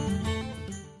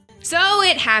 So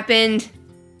it happened.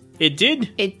 It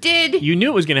did. It did. You knew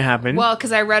it was going to happen. Well,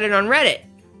 because I read it on Reddit.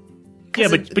 yeah,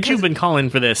 but you've been calling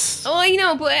for this.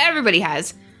 Well, but everybody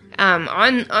has. On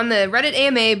the Reddit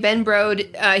AMA, Ben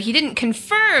Brode, he didn't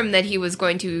confirm that he was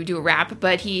going to do a rap,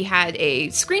 but he had a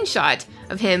screenshot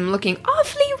of him looking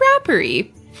awfully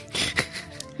rappery.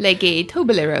 Like a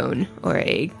Toblerone or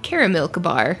a caramel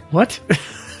bar. What?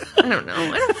 I don't know.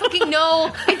 I don't fucking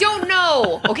know. I don't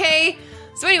know, okay?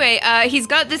 So anyway, he's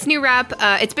got this new rap.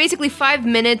 It's basically 5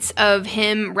 minutes of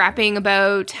him rapping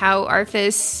about how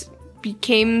Arthas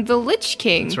became the Lich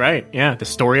King. That's right. Yeah, the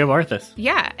story of Arthas.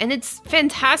 Yeah, and it's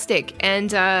fantastic.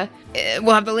 And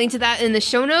we'll have the link to that in the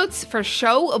show notes for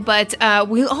show. But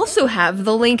we'll also have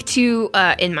the link to,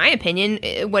 in my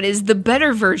opinion, what is the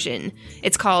better version.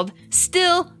 It's called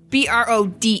Still,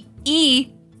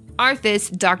 Brode,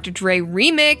 Arthas Dr. Dre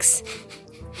Remix.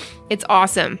 It's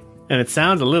awesome. And it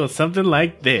sounds a little something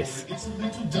like this. It's a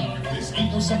little dark. This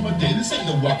ain't no summer day. This ain't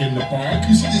no walk in the park.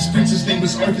 You see, this prince's name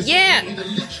is Arthas. Yeah. The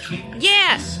Lich King.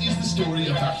 Yeah. This is the story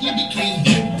of how he became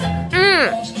king.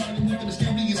 All started with the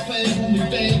mysterious plan when we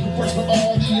bang, who works for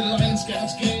all the Alliance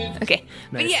Scouts gave. Okay.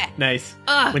 But yeah. Nice.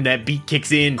 When that beat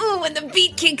kicks in. Ooh, when the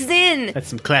beat kicks in. That's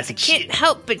some classic Can't shit.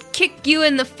 help but kick you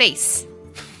in the face.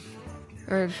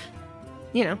 Or,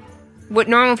 you know, what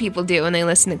normal people do when they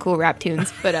listen to cool rap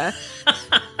tunes. But,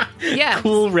 yeah.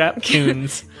 Cool rap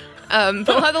tunes. But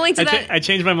we'll have the link to that. I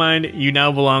changed my mind. You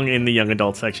now belong in the young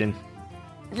adult section.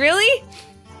 Really?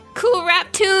 Cool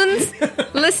rap tunes?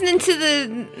 Listening to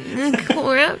the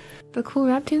cool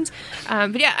rap tunes?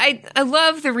 But yeah, I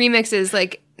love the remixes.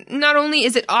 Like, not only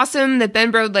is it awesome that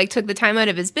Ben Brode, like, took the time out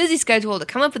of his busy schedule to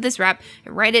come up with this rap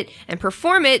and write it and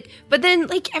perform it, but then,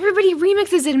 like, everybody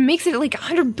remixes it and makes it, like,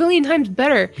 100 billion times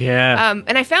better. Yeah.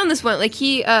 And I found this one, like,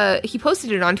 he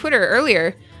posted it on Twitter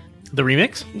earlier. The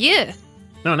remix? Yeah.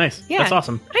 Oh, nice. Yeah. That's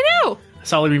awesome. I know.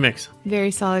 Solid remix.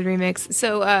 Very solid remix.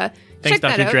 So, Thanks, check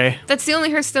that Dr. out. Dre. That's the only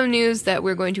Hearthstone news that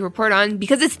we're going to report on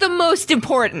because it's the most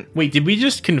important. Wait, did we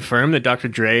just confirm that Dr.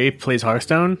 Dre plays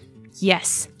Hearthstone?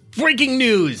 Yes. Breaking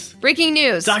news! Breaking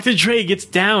news. Dr. Dre gets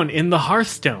down in the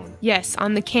Hearthstone. Yes,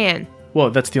 on the can.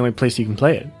 Well, that's the only place you can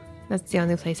play it. That's the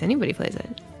only place anybody plays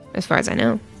it, as far as I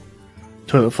know.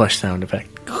 Toilet flush sound effect.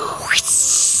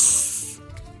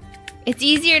 It's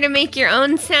easier to make your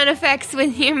own sound effects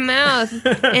with your mouth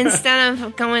instead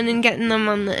of going and getting them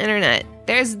on the internet.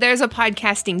 There's a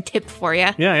podcasting tip for you.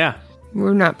 Yeah.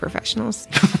 We're not professionals.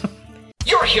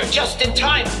 You're here just in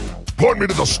time. Point me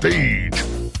to the stage.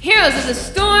 Heroes of the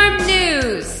Storm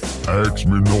news. Ask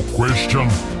me no question,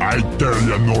 I tell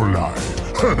you no lie.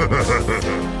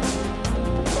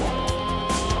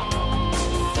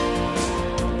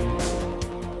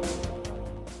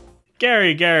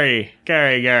 Gary. Gary.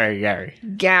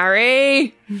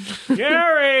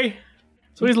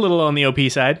 So he's a little on the OP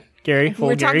side. Gary.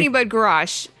 We're talking Gary. about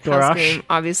Garrosh. Hellscream,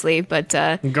 obviously, but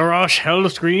Garrosh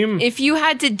Hellscream. if you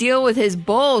had to deal with his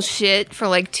bullshit for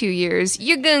like 2 years,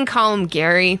 you're gonna call him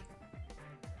Gary.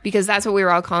 Because that's what we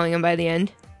were all calling him by the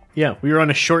end. Yeah, we were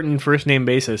on a shortened first name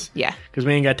basis. Yeah. Because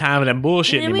we ain't got time for that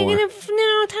bullshit And we're anymore. gonna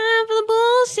no time for the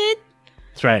bullshit.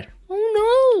 That's right.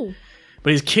 Oh no.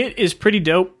 But his kit is pretty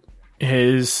dope.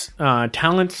 His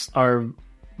talents are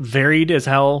varied as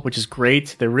hell, which is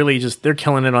great. They're really they're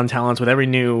killing it on talents with every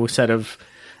new set of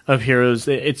heroes.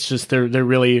 It's just they're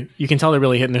really, you can tell they're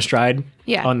really hitting their stride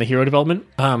on the hero development.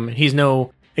 He's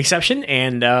no exception,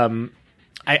 and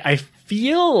I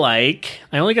feel like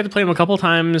I only got to play him a couple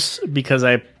times because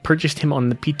I purchased him on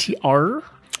the PTR.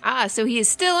 Ah, so he is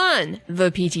still on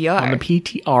the PTR. On the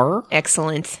PTR.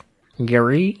 Excellent.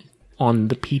 Gary on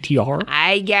the PTR.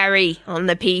 Hi, Gary, on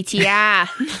the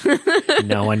PTR.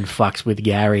 No one fucks with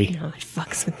Gary. No one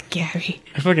fucks with Gary.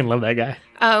 I fucking love that guy.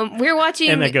 We were watching...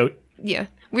 And that goat. Yeah.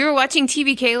 We were watching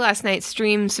TBK last night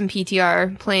stream some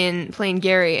PTR playing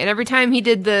Gary, and every time he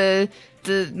did the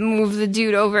move the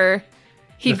dude over,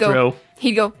 he'd go,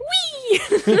 wee!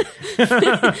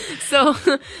 So,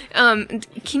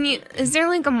 is there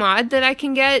like a mod that I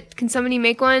can get? Can somebody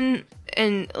make one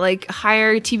and like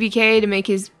hire TBK to make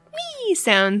his wee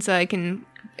sound so I can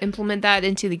implement that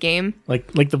into the game?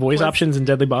 Like the voice options in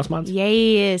Deadly Boss Mods?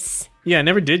 Yes. Yeah, I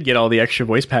never did get all the extra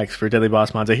voice packs for Deadly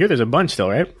Boss Mods. I hear there's a bunch still,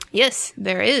 right? Yes,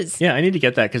 there is. Yeah, I need to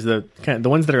get that because the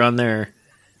ones that are on there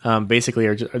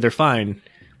basically they're fine.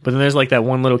 But then there's like that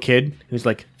one little kid who's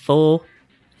like 4,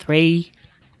 3,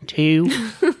 2,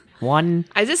 1.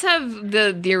 I just have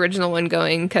the original one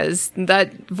going because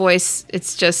that voice,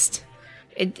 it's just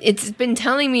it's been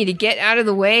telling me to get out of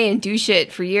the way and do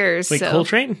shit for years. Like so.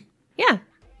 Coltrane? Yeah.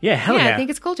 Yeah, hell yeah. I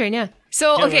think it's Coltrane, yeah.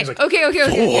 So, Yeah, okay. it's like,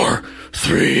 4,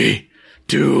 3,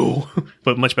 2.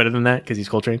 But much better than that because he's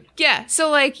Coltrane. Yeah, so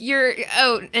like you're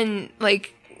out and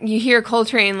like you hear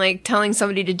Coltrane like telling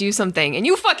somebody to do something and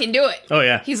you fucking do it. Oh,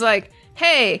 yeah. He's like,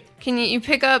 hey, can you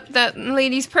pick up that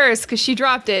lady's purse because she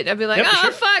dropped it? I'd be like, Yep, oh,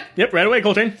 sure. fuck. Yep, right away,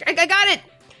 Coltrane. I got it.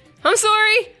 I'm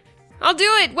sorry. I'll do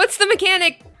it. What's the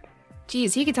mechanic?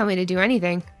 Jeez, he could tell me to do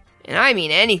anything. And I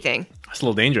mean anything. That's a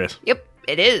little dangerous. Yep,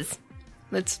 it is.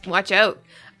 Let's watch out.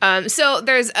 So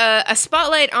there's a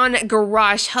spotlight on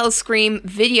Garrosh Hellscream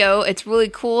video. It's really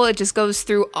cool. It just goes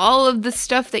through all of the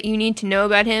stuff that you need to know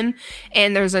about him.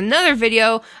 And there's another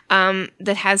video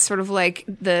that has sort of like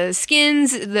the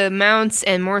skins, the mounts,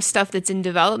 and more stuff that's in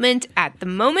development at the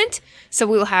moment. So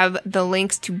we'll have the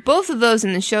links to both of those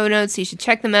in the show notes. So you should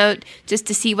check them out just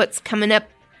to see what's coming up.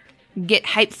 Get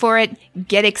hyped for it.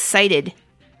 Get excited.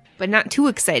 But not too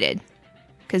excited.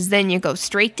 Because then you go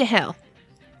straight to hell.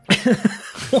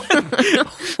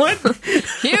 What?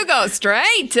 You go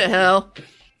straight to hell.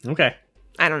 Okay.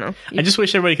 I don't know. I just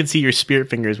wish everybody could see your spirit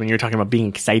fingers when you're talking about being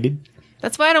excited.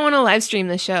 That's why I don't want to live stream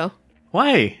this show.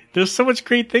 Why? There's so much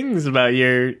great things about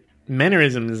your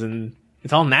mannerisms, and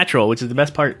it's all natural, which is the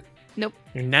best part. Nope.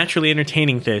 You're naturally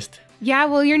entertaining, Fist. Yeah,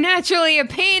 well, you're naturally a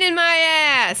pain in my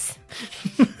ass.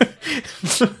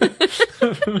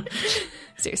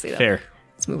 Seriously, though. Fair.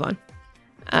 Let's move on.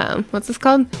 What's this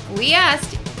called? We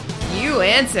asked. You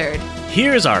answered.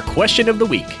 Here's our question of the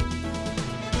week.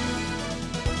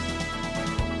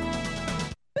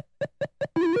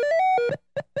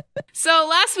 So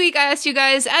last week I asked you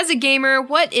guys, as a gamer,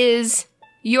 what is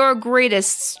your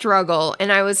greatest struggle?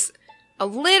 And I was a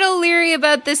little leery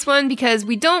about this one because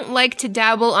we don't like to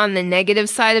dabble on the negative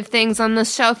side of things on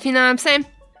this shelf, you know what I'm saying?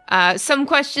 Some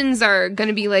questions are going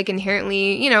to be like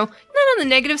inherently, not on the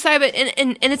negative side, but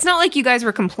and it's not like you guys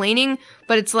were complaining,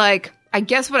 but it's like, I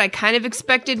guess what I kind of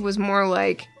expected was more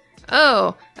like,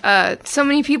 so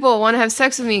many people want to have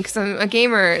sex with me because I'm a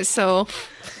gamer, so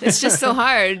it's just so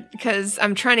hard because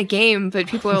I'm trying to game, but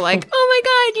people are like, oh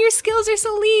my god, your skills are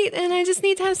so elite, and I just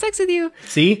need to have sex with you.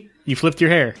 See? You flipped your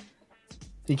hair.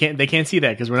 They can't see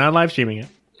that because we're not live streaming it.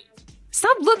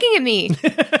 Stop looking at me.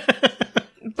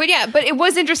 But it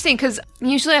was interesting because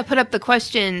usually I put up the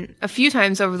question a few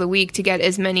times over the week to get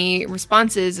as many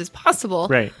responses as possible.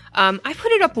 Right. I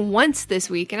put it up once this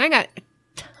week and I got a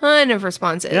ton of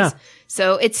responses. Yeah.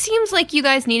 So it seems like you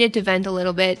guys needed to vent a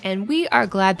little bit, and we are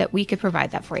glad that we could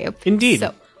provide that for you. Indeed.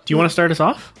 So, do you want to start us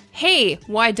off? hey,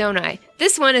 why don't I?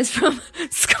 This one is from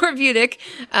Scorbutic.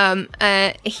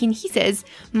 He says,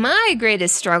 my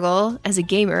greatest struggle as a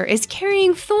gamer is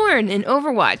carrying Thorn in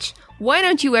Overwatch. Why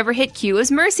don't you ever hit Q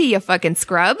as Mercy, you fucking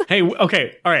scrub? Hey,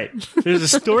 okay, all right. There's a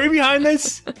story behind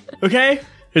this, okay?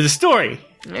 There's a story.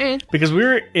 All right. Because we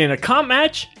were in a comp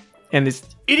match, and this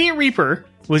idiot Reaper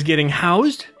was getting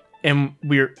housed, and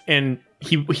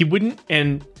he wouldn't,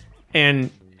 and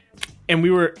we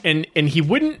were, and he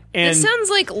wouldn't, and... This sounds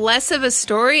like less of a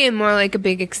story and more like a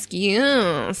big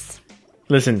excuse.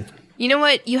 Listen. You know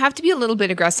what? You have to be a little bit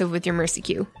aggressive with your Mercy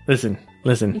Q. Listen.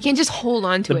 You can't just hold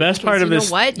on to it. The best part of this,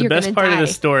 the best part of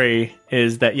this story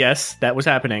is that yes, that was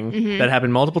happening. Mm-hmm. That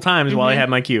happened multiple times while I had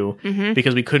my Q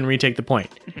because we couldn't retake the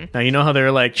point. Now you know how there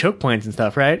are like choke points and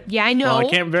stuff, right? Yeah, I know. Well, I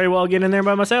can't very well get in there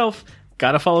by myself.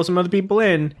 Gotta follow some other people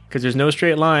in because there's no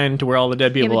straight line to where all the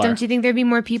dead people but are. don't you think there'd be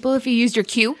more people if you used your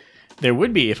Q? There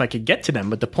would be if I could get to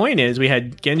them, but the point is we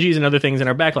had Genjis and other things in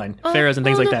our backline, Pharahs and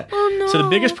things like that. Oh, no. So the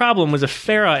biggest problem was a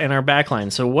Pharah in our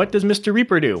backline. So what does Mr.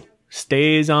 Reaper do?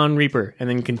 Stays on Reaper and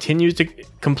then continues to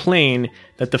complain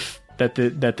that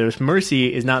the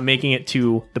Mercy is not making it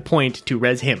to the point to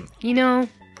res him.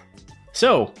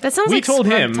 So that sounds we like told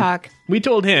scrub him. talk. We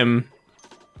told him,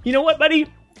 you know what, buddy?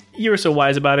 You're so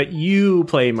wise about it. You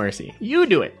play Mercy. You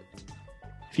do it.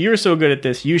 If you're so good at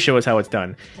this, you show us how it's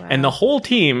done. Wow. And the whole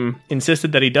team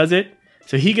insisted that he does it.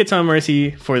 So he gets on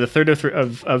Mercy for the third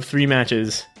of three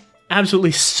matches,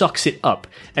 absolutely sucks it up,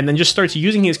 and then just starts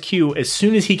using his Q as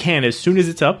soon as he can, as soon as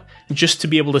it's up, just to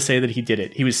be able to say that he did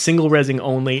it. He was single resing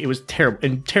only. It was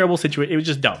terrible situation. It was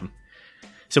just dumb.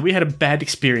 So we had a bad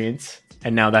experience,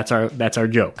 and now that's our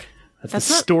joke. That's the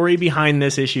story behind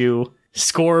this issue.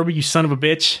 Scorb, you son of a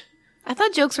bitch. I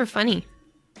thought jokes were funny.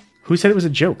 Who said it was a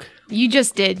joke? You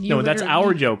just did. No, that's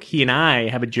our joke. He and I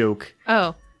have a joke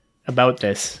Oh. about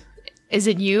this. Is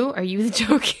it you? Are you the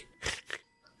joke? Beep,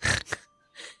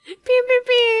 beep,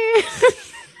 beep.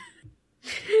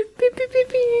 Beep, beep, beep,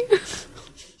 beep.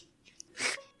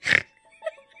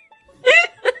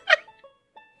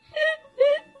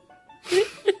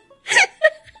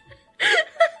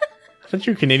 I thought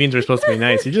you Canadians were supposed to be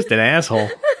nice. You're just an asshole.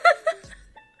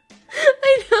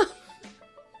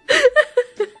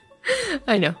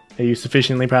 I know. Are you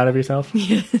sufficiently proud of yourself?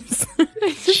 Yes.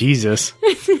 Jesus.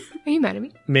 Are you mad at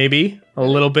me? Maybe. A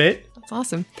little bit. That's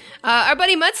awesome. Our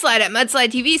buddy Mudslide at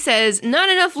Mudslide TV says, not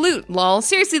enough loot, lol.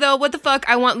 Seriously though, what the fuck?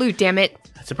 I want loot, damn it.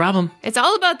 That's a problem. It's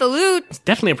all about the loot. It's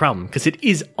definitely a problem, because it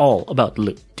is all about the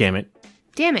loot. Damn it.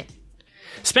 Damn it.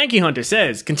 Spanky Hunter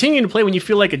says, continue to play when you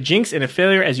feel like a jinx and a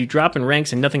failure as you drop in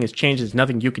ranks and nothing has changed. There's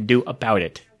nothing you can do about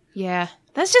it. Yeah.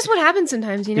 That's just what happens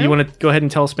sometimes, you know? You want to go ahead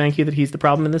and tell Spanky that he's the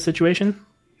problem in this situation?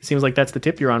 Seems like that's the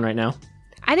tip you're on right now.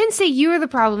 I didn't say you were the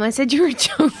problem. I said you were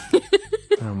joking.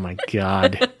 Oh my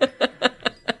god.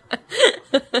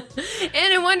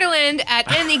 And in Wonderland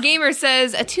at Any Gamer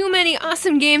says, too many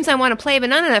awesome games I want to play, but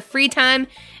not enough free time,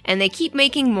 and they keep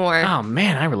making more. Oh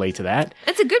man, I relate to that.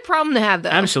 That's a good problem to have, though.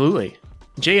 Absolutely.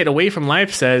 Jay at Away From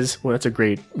Life says, well, that's a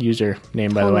great user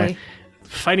name, by the way.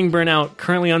 Fighting Burnout,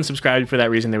 currently unsubscribed for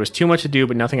that reason. There was too much to do,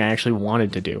 but nothing I actually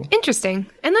wanted to do. Interesting.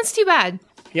 And that's too bad.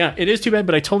 Yeah, it is too bad,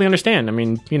 but I totally understand. I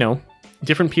mean, you know,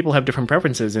 different people have different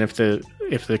preferences, and if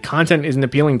the content isn't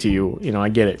appealing to you, you know, I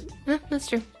get it. That's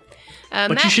true.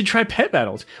 But Matt, you should try pet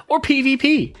battles or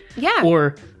PvP. Yeah.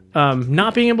 Or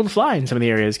not being able to fly in some of the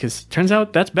areas, because turns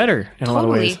out that's better in a lot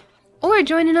of ways. Or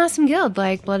join an awesome guild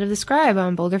like Blood of the Scribe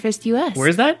on Boulderfist US. Where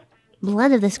is that?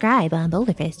 Blood of the Scribe on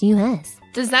Boulderfist US.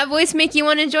 Does that voice make you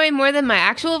want to join more than my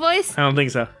actual voice? I don't think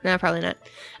so. No, probably not.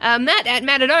 Matt at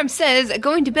Matt at Arms says,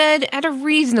 going to bed at a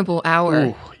reasonable hour.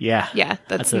 Ooh, yeah. Yeah,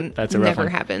 that's a rough never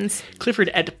one. happens. Clifford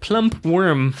at Plump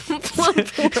Worm.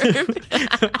 Plump worm.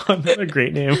 Another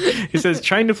great name. He says,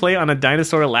 trying to play on a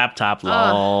dinosaur laptop.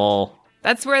 Lol.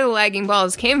 That's where the lagging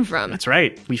balls came from. That's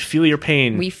right. We feel your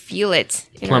pain. We feel it.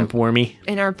 Plump Wormy.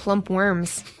 In our plump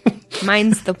worms.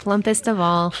 Mine's the plumpest of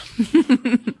all.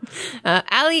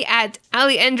 Ali at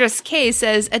Ali Endress K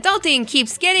says, adulting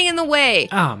keeps getting in the way.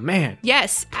 Oh, man.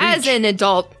 Yes, as an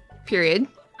adult, period,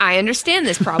 I understand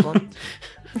this problem.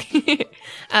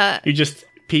 You just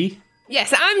pee?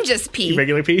 Yes, I'm just P.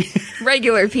 Regular pee?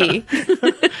 Regular P.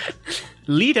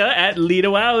 Lita at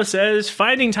Lita Wow says,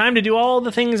 finding time to do all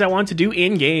the things I want to do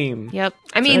in-game. Yep.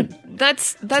 I mean,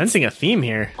 that's Sensing a theme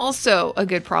here. also a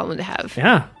good problem to have.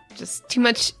 Yeah. Just too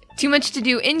much to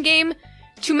do in-game,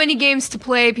 too many games to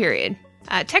play, period.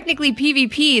 Technically,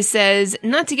 PvP says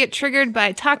not to get triggered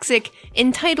by toxic,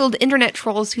 entitled internet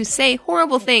trolls who say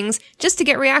horrible things just to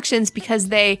get reactions because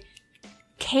they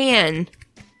can.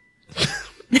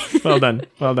 Well done.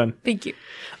 Well done. Thank you.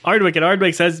 Ardwick at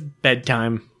Ardwick says,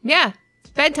 bedtime. Yeah,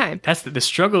 bedtime. That's the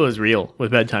struggle is real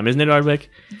with bedtime, isn't it, Ardwick?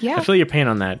 Yeah. I feel your pain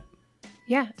on that.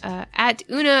 Yeah. At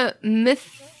Una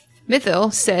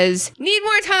Mythil says, need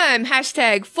more time,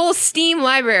 hashtag full Steam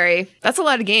library. That's a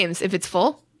lot of games if it's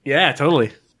full. Yeah,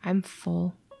 totally. I'm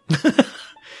full.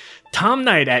 Tom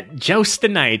Knight at Joust the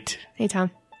Knight Hey,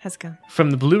 Tom. How's it going?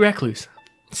 from the Blue Recluse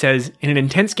says, in an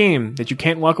intense game that you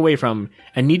can't walk away from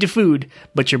and need food,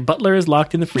 but your butler is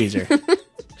locked in the freezer.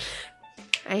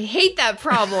 I hate that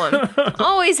problem.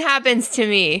 Always happens to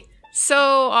me. So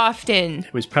often.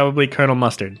 It was probably Colonel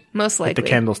Mustard Most with likely. the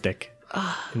candlestick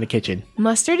in the kitchen.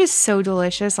 Mustard is so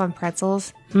delicious on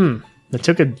pretzels. That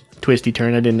took a twisty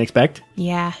turn I didn't expect.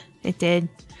 Yeah, it did.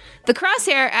 The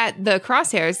crosshair at the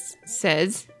crosshairs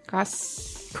says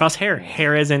Crosshair.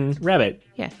 Hair as in rabbit.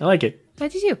 Yeah. I like it. I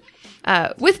do too.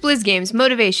 With Blizz Games,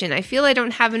 motivation. I feel I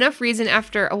don't have enough reason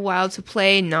after a while to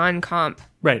play non-comp.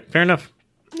 Right. Fair enough.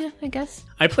 Yeah, I guess.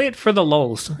 I play it for the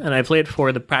lulls, and I play it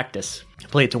for the practice. I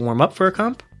play it to warm up for a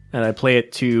comp, and I play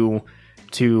it to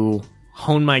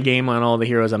hone my game on all the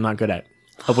heroes I'm not good at,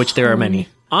 of which there are many.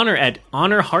 Honor at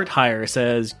Honor Heart Hire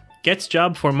says, gets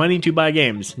job for money to buy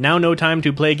games. Now no time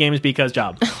to play games because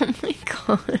job. Oh my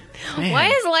god. Why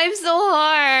is life so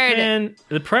hard? And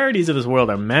the priorities of this world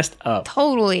are messed up.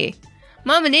 Totally.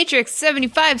 Mama Natrix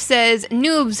 75 says,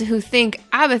 noobs who think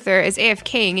Abathur is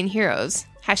AFKing in Heroes.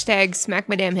 Hashtag smack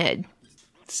my damn head.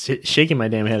 Shaking my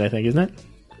damn head, I think, isn't it?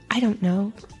 I don't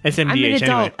know. SMDH, I'm an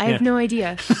adult. anyway. I have no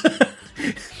idea.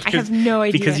 I have no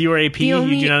idea. Because you are AP, you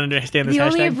do not understand this The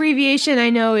only hashtag? abbreviation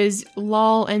I know is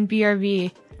LOL and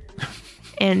BRV.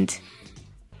 And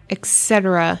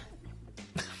etc.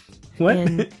 What?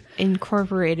 And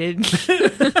incorporated.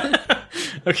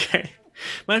 Okay.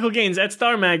 Michael Gaines at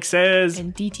Star Mag says,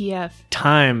 And DTF.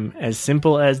 time, as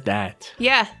simple as that.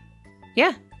 Yeah.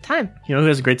 Yeah. Time. You know who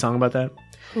has a great song about that?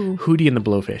 Who? Hootie and the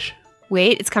Blowfish.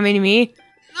 Wait, it's coming to me.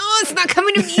 No, it's not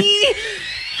coming to me.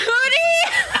 Hootie!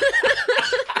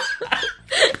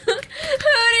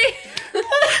 Hootie!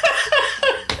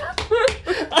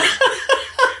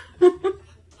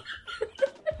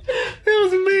 That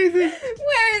was amazing.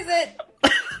 Where is it?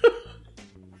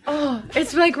 Oh,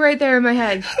 it's like right there in my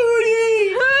head.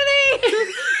 Hootie!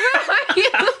 Hootie! Where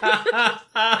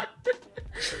are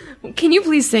you? Can you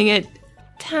please sing it?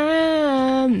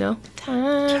 Time. No.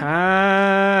 Time.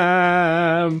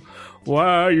 Time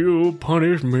Why you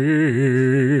punish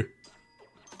me?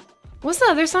 What's the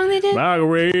other song they did? Like a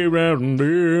ray round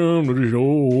down to the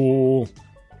shore.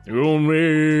 You'll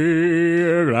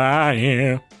make I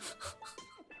am.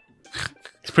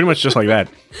 It's pretty much just like that.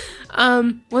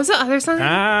 What's the other song? No.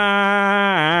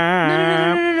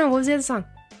 What was the other song?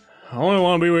 I only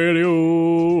want to be with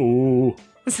you.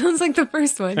 It sounds like the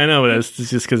first one. I know, but that's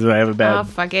just because I have a bad. Oh,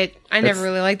 fuck it. I never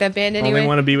really liked that band anyway. Only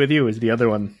want to be with you is the other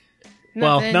one.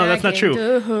 Well, no, that's not true.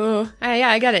 Yeah,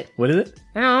 I got it. What is it?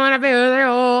 I don't want to be with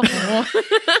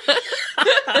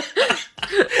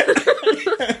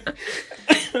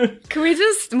you. Can we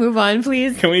just move on,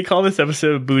 please? Can we call this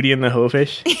episode Booty and the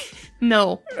Hoefish?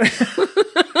 No.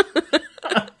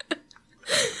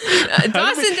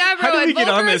 Dawson Dabro at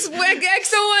Volker's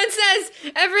X01 says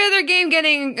every other game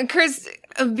getting accused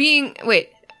of being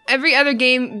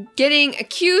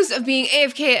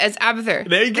AFK as Abathur.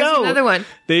 There you go. There's another one.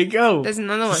 There you go. There's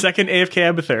another one. Second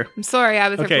AFK Abathur. I'm sorry,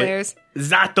 Abathur players.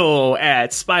 Zato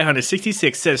at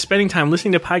SpyHunter66 says, spending time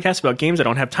listening to podcasts about games I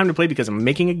don't have time to play because I'm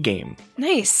making a game.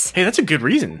 Nice. Hey, that's a good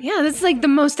reason. Yeah, that's like the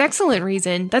most excellent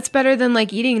reason. That's better than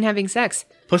like eating and having sex.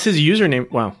 Plus his username.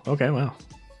 Wow. Okay, wow.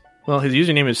 Well, his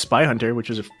username is SpyHunter,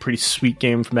 which is a pretty sweet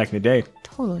game from back in the day.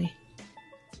 Totally.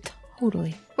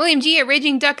 William G at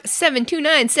Raging Duck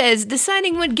 729 says,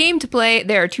 deciding what game to play,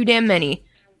 there are too damn many.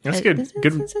 That's good.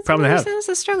 Good problem to have. That's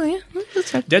a struggle, yeah.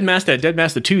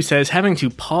 Deadmaster 2 says, having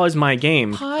to pause my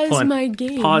game. Pause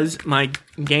my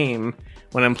game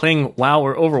when I'm playing WoW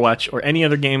or Overwatch or any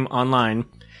other game online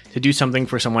to do something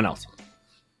for someone else.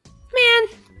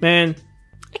 Man.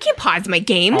 I can't pause my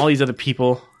game. All these other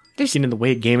people getting in the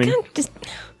way of gaming.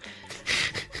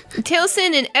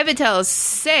 Tailson and Evitel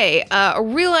say,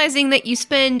 realizing that you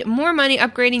spend more money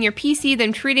upgrading your PC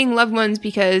than treating loved ones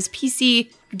because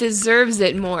PC deserves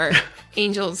it more.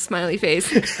 Angel's smiley face.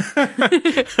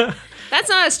 That's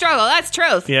not a struggle. That's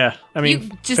truth. Yeah, I mean,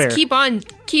 you just fair. keep on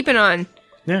keeping on.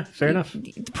 Yeah, fair enough.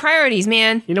 Priorities,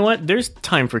 man. You know what? There's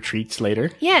time for treats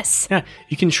later. Yes. Yeah,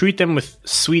 you can treat them with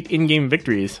sweet in-game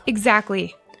victories.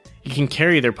 Exactly. You can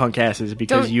carry their punk asses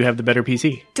because you have the better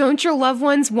PC. Don't your loved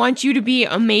ones want you to be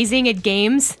amazing at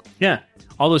games? Yeah.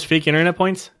 All those fake internet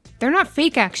points. They're not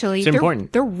fake, actually. It's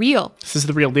important. They're real. This is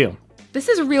the real deal. This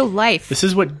is real life. This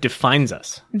is what defines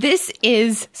us. This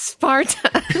is Sparta.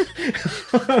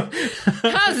 How's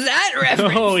that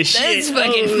reference? Oh, shit. That's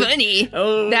fucking funny.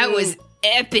 Oh. That was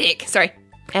epic. Sorry.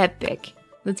 Epic.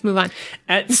 Let's move on.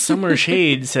 At Summer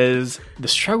Shade says, the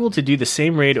struggle to do the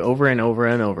same raid over and over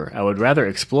and over. I would rather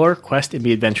explore, quest, and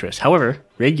be adventurous. However,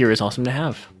 raid gear is awesome to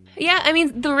have. Yeah, I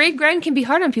mean, the raid grind can be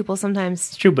hard on people sometimes.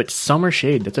 It's true, but Summer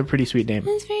Shade, that's a pretty sweet name.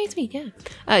 That's very sweet, yeah.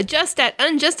 Just at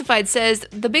Unjustified says,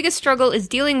 the biggest struggle is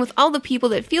dealing with all the people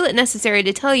that feel it necessary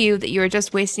to tell you that you are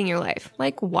just wasting your life.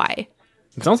 Like, why?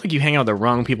 It sounds like you hang out with the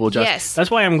wrong people, Just. Yes. That's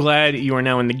why I'm glad you are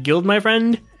now in the guild, my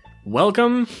friend.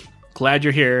 Welcome. Glad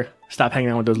you're here. Stop hanging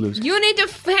out with those losers. You need to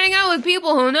hang out with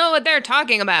people who know what they're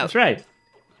talking about. That's right.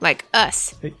 Like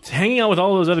us. Hanging out with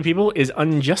all those other people is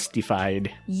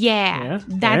unjustified. Yeah,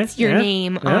 that's your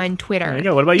name on Twitter. There you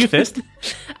go. What about you, Fist?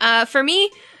 For me,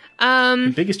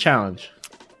 Biggest challenge.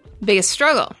 biggest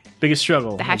struggle. Biggest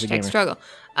struggle. The as a hashtag gamer. struggle.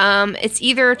 It's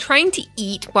either trying to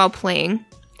eat while playing.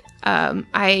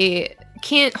 I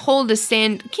can't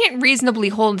reasonably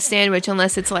hold a sandwich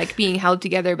unless it's like being held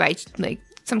together by like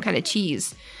some kind of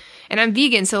cheese. And I'm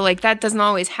vegan, so like that doesn't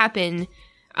always happen.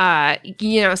 So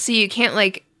you can't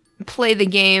like play the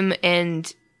game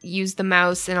and use the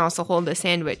mouse and also hold the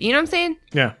sandwich. You know what I'm saying?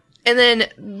 Yeah. And then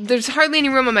there's hardly any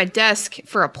room on my desk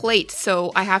for a plate,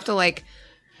 so I have to like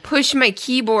push my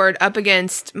keyboard up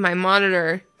against my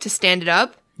monitor to stand it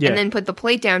up and then put the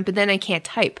plate down, but then I can't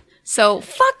type. So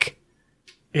fuck.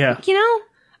 Yeah. You know?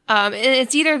 And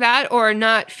it's either that or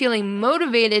not feeling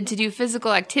motivated to do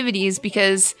physical activities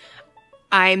because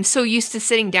I'm so used to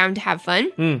sitting down to have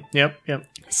fun. Yep.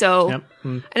 So,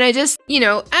 and I just,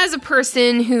 as a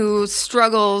person who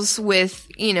struggles with,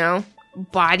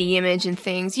 body image and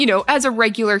things, as a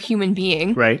regular human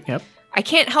being. Right, yep. I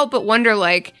can't help but wonder,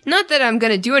 like, not that I'm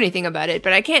going to do anything about it,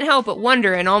 but I can't help but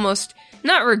wonder and almost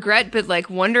not regret, but like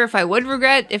wonder if I would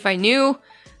regret if I knew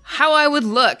how I would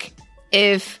look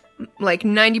if like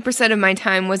 90% of my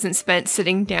time wasn't spent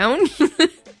sitting down.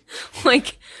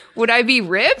 Like, would I be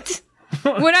ripped?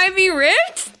 Would I be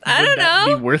ripped? I don't know.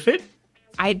 Would that be worth it?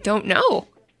 I don't know.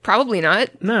 Probably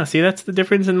not. No, see, that's the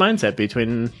difference in mindset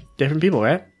between different people,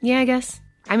 right? Yeah, I guess.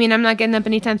 I mean, I'm not getting up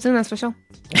anytime soon, that's for sure.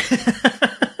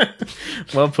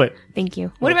 Well put. Thank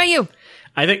you. What about you?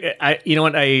 I think, you know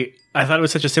what, I thought it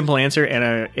was such a simple answer,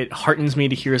 and it heartens me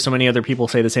to hear so many other people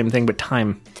say the same thing, but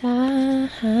time.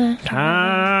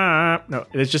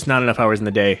 there's just not enough hours in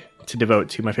the day to devote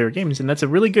to my favorite games, and that's a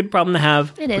really good problem to have.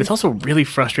 It But is. it's also a really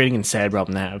frustrating and sad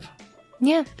problem to have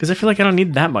Yeah. because I feel like I don't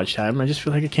need that much time. I just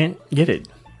feel like I can't get it.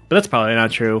 But that's probably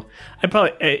not true. I'm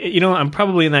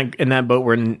probably in that boat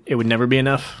where it would never be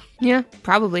enough. Yeah,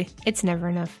 probably. It's never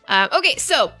enough. Okay,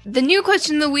 so the new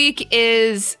question of the week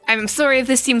is, I'm sorry if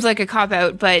this seems like a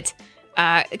cop-out, but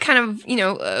kind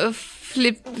of,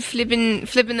 flipping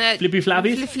that... Flippy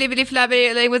flappies? Flippity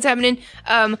flappy, like what's happening?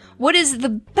 What is the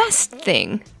best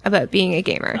thing about being a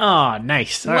gamer? Oh,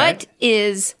 nice. All right. What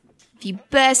is the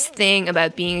best thing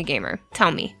about being a gamer?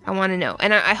 Tell me. I want to know.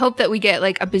 And I hope that we get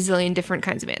like a bazillion different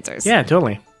kinds of answers. Yeah,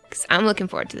 totally. Because I'm looking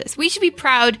forward to this. We should be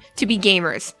proud to be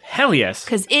gamers. Hell yes.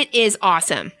 Because it is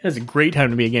awesome. It's a great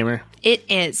time to be a gamer. It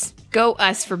is. Go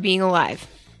us for being alive.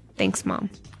 Thanks, Mom.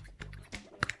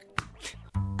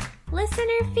 Listener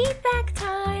feedback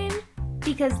time.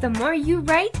 Because the more you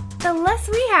write, the less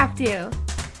we have to.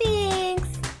 Thanks.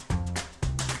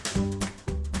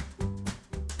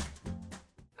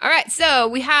 All right, so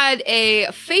we had a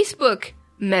Facebook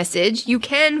message. You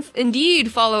can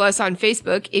indeed follow us on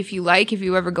Facebook if you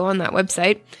ever go on that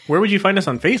website. Where would you find us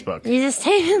on Facebook? You just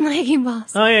type in Lagging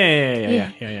Balls. Oh,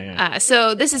 yeah.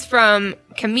 So this is from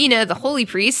Kamina, the holy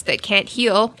priest that can't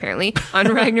heal, apparently, on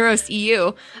Ragnaros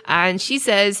EU. And she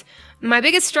says, my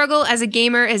biggest struggle as a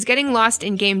gamer is getting lost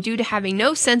in game due to having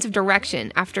no sense of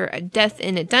direction. After a death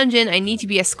in a dungeon, I need to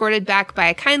be escorted back by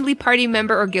a kindly party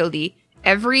member or guildie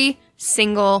every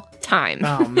single time.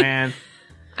 Oh, man.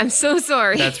 I'm so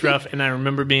sorry. That's rough, and I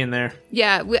remember being there.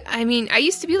 Yeah, I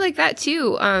used to be like that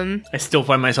too. I still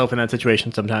find myself in that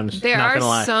situation sometimes. There not are gonna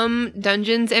lie. some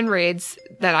dungeons and raids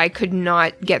that I could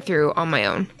not get through on my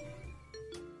own.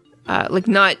 Like,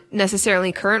 not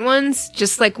necessarily current ones,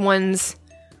 just like ones,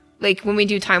 like when we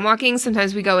do time walking,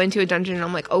 sometimes we go into a dungeon and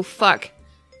I'm like, oh fuck,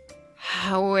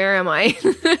 where am I?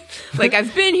 Like,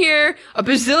 I've been here a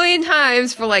bazillion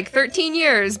times for like 13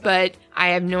 years, but I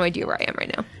have no idea where I am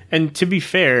right now. And to be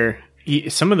fair,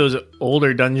 some of those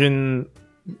older dungeon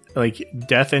like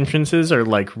death entrances are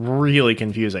like really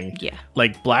confusing. Yeah.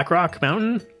 Like Blackrock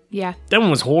Mountain, Yeah. that one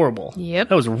was horrible. Yep.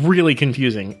 That was really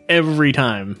confusing every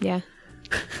time. Yeah.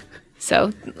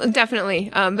 So, definitely.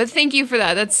 But thank you for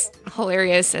that. That's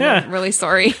hilarious, and Yeah. I'm really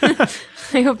sorry.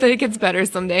 I hope that it gets better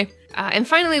someday. And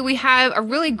finally, we have a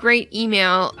really great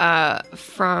email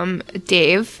from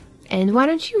Dave. And why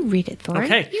don't you read it, Thorin?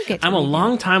 Okay. You get to I'm a read it.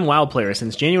 long-time WoW player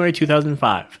since January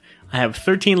 2005. I have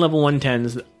 13 level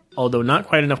 110s, although not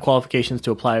quite enough qualifications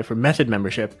to apply for Method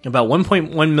membership, about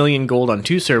 1.1 million gold on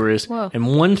 2 servers, Whoa.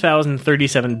 and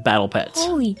 1,037 battle pets.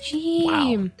 Holy gee.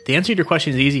 Wow. The answer to your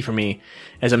question is easy for me,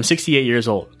 as I'm 68 years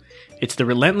old. It's the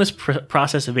relentless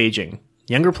process of aging.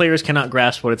 Younger players cannot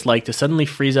grasp what it's like to suddenly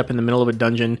freeze up in the middle of a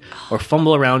dungeon or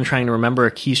fumble around trying to remember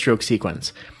a keystroke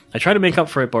sequence. I try to make up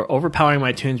for it by overpowering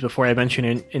my tunes before I venture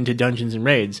into dungeons and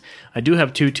raids. I do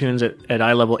have 2 tunes at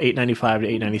eye level 895 to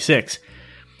 896.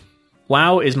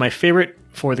 WoW is my favorite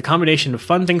for the combination of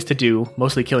fun things to do,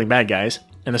 mostly killing bad guys,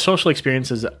 and the social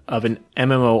experiences of an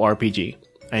MMORPG.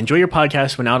 I enjoy your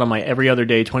podcast when out on my every other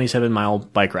day 27-mile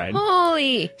bike ride.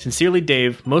 Holy. Sincerely,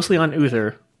 Dave, mostly on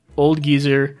Uther, Old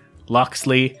Geezer,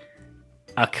 Loxley,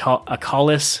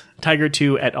 Akalis, Tiger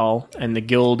 2 et al., and the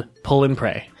guild Pull and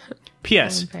Pray.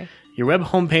 P.S. Pray. Your web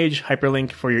homepage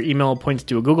hyperlink for your email points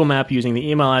to a Google map using the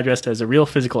email address as a real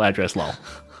physical address, lol.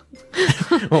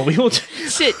 Well, we will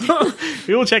Shit.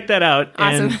 we will check that out.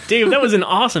 Awesome. And Dave, that was an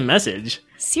awesome message.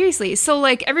 Seriously. So,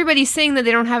 like, everybody's saying that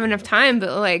they don't have enough time,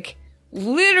 but, like,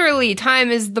 literally time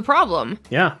is the problem.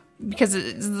 Yeah. Because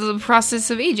it's the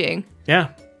process of aging. Yeah.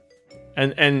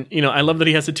 And you know, I love that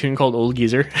he has a tune called Old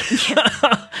Geezer.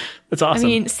 That's awesome. I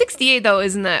mean, 68 though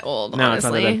isn't that old, No, it's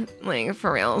not that honestly. Like,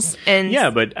 for reals. And yeah,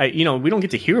 but we don't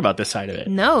get to hear about this side of it.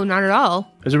 no, not at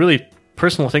all. It's a really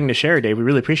personal thing to share, Dave. We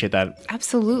really appreciate that.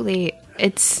 Absolutely.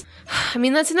 It's I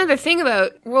mean, that's another thing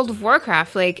about World of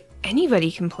Warcraft. Like,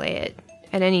 anybody can play it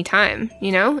at any time,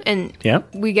 you know? And Yeah.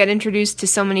 we get introduced to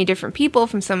so many different people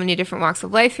from so many different walks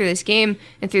of life through this game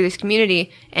and through this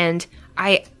community. And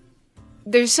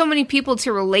there's so many people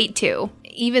to relate to,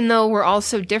 even though we're all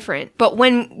so different. But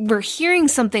when we're hearing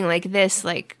something like this,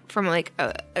 like from like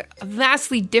a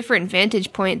vastly different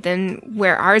vantage point than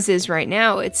where ours is right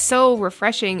now, it's so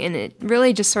refreshing, and it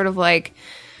really just sort of like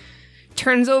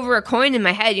turns over a coin in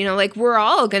my head, you know, like we're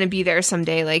all going to be there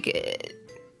someday. Like,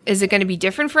 is it going to be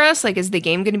different for us? Like, is the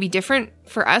game going to be different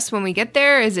for us when we get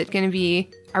there? Is it going to be,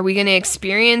 are we going to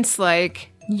experience like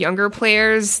younger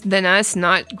players than us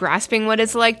not grasping what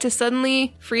it's like to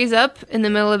suddenly freeze up in the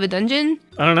middle of a dungeon?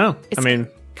 I don't know. It's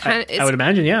I would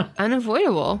imagine, yeah.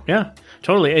 unavoidable. Yeah,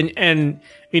 totally. And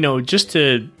just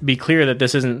to be clear that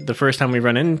this isn't the first time we've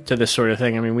run into this sort of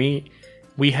thing. I mean,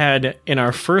 we had in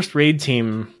our first raid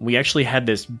team, we actually had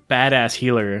this badass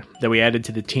healer that we added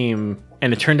to the team,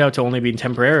 and it turned out to only be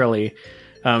temporarily.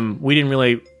 We didn't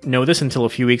really know this until a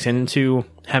few weeks into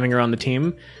having her on the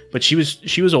team, but she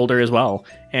was older as well,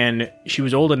 and she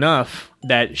was old enough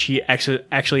that she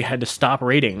actually had to stop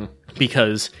raiding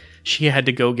because she had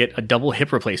to go get a double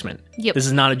hip replacement. Yep. This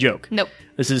is not a joke. Nope.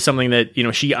 This is something that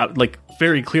she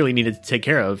very clearly needed to take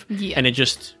care of. Yeah. And it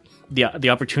just the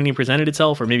opportunity presented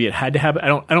itself, or maybe it had to happen. I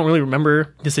don't really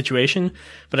remember the situation,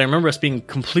 but I remember us being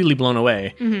completely blown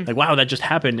away. Mm-hmm. Like, wow, that just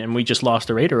happened, and we just lost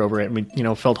a raider over it, and we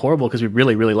felt horrible because we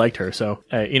really, really liked her. So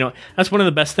that's one of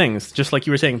the best things. Just like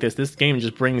you were saying, this game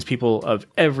just brings people of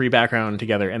every background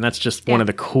together, and that's just one of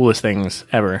the coolest things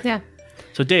ever. Yeah.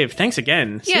 So Dave, thanks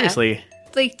again. Yeah. Seriously.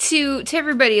 Like to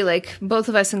everybody, like both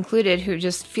of us included, who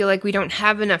just feel like we don't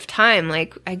have enough time.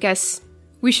 Like, I guess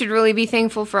we should really be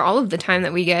thankful for all of the time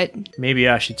that we get. Maybe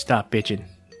I should stop bitching.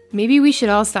 Maybe we should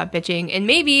all stop bitching, and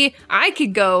maybe I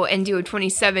could go and do a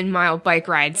 27-mile bike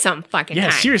ride some fucking Yeah,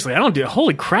 time. seriously, I don't do it.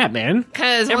 Holy crap, man.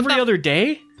 'Cause what every the other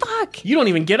day? Fuck. You don't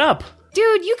even get up.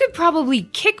 Dude, you could probably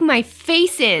kick my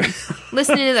face in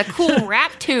listening to the cool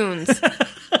rap tunes.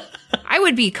 I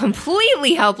would be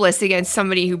completely helpless against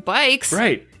somebody who bikes.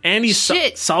 Right. And he's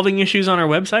Shit. solving issues on our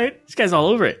website. This guy's all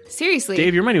over it. Seriously.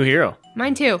 Dave, you're my new hero.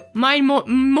 Mine too. Mine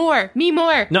more. Me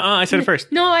more. No, I said it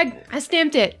first. No, I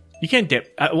stamped it. You can't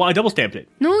dip. I double stamped it.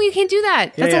 No, you can't do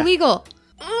that. That's yeah. illegal.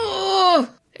 Ugh.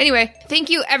 Anyway, thank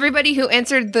you everybody who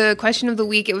answered the question of the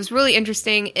week. It was really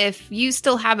interesting. If you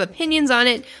still have opinions on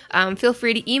it, feel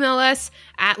free to email us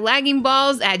at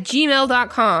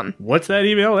laggingballs@gmail.com. What's that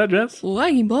email address?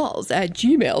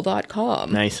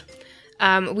 laggingballs@gmail.com. Nice.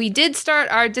 We did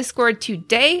start our Discord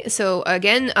today, so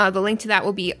again, the link to that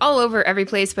will be all over every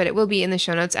place, but it will be in the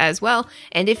show notes as well.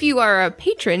 And if you are a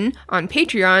patron on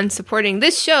Patreon supporting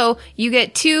this show, you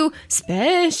get 2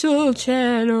 special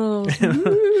channels.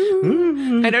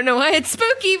 I don't know why it's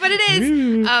spooky, but it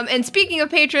is. And speaking of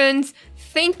patrons,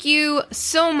 thank you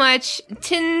so much,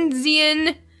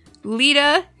 Tinzian,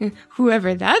 Lita,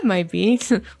 whoever that might be,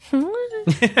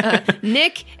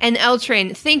 Nick, and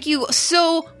L-Train. Thank you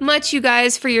so much, you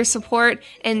guys, for your support,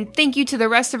 and thank you to the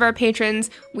rest of our patrons.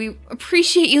 We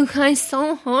appreciate you guys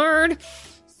so hard,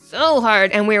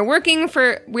 and we're working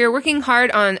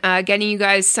hard on getting you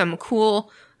guys some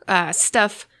cool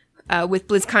stuff with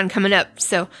BlizzCon coming up,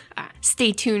 so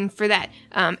stay tuned for that.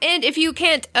 And if you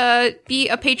can't be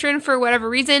a patron for whatever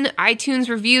reason, iTunes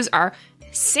reviews are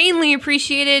insanely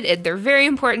appreciated. They're very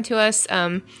important to us.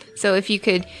 So if you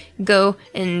could go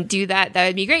and do that, that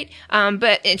would be great.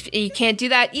 But if you can't do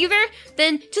that either,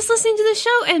 then just listening to the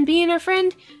show and being our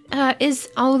friend is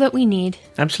all that we need.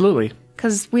 Absolutely.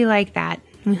 Because we like that.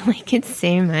 We like it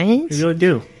so much. We really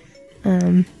do.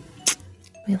 We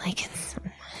like it so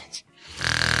much.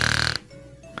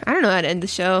 I don't know how to end the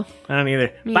show. I don't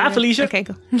either. Bye, Felicia. Okay,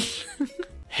 go.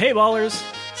 Hey, ballers.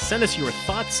 Send us your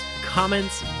thoughts,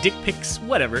 comments, dick pics,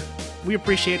 whatever. We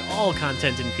appreciate all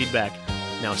content and feedback.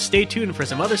 Now stay tuned for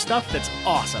some other stuff that's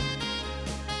awesome.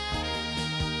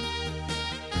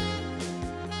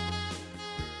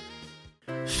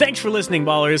 Thanks for listening,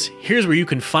 ballers. Here's where you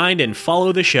can find and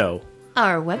follow the show.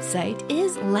 Our website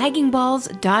is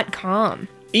laggingballs.com.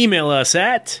 Email us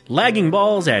at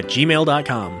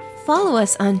laggingballs@gmail.com. Follow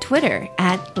us on Twitter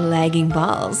at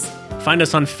laggingballs. Find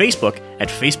us on Facebook at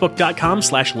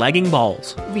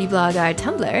facebook.com/laggingballs. Reblog our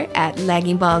Tumblr at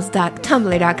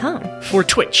laggingballs.tumblr.com. For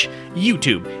Twitch,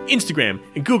 YouTube, Instagram,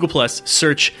 and Google+,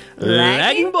 search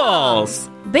Lagging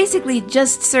Balls. Basically,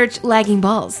 just search Lagging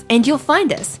Balls, and you'll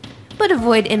find us. But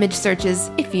avoid image searches,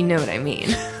 if you know what I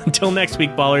mean. Until next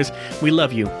week, ballers, we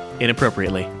love you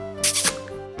inappropriately.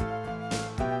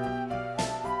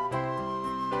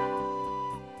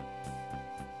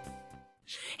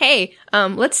 Hey,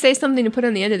 let's say something to put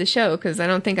on the end of the show, because I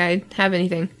don't think I have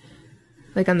anything.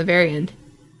 Like on the very end.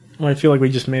 Well, I feel like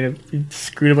we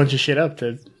screwed a bunch of shit up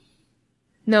to...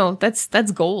 No, that's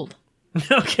gold.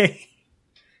 Okay.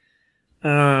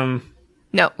 No,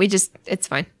 it's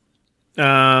fine. We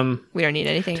don't need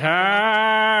anything. Time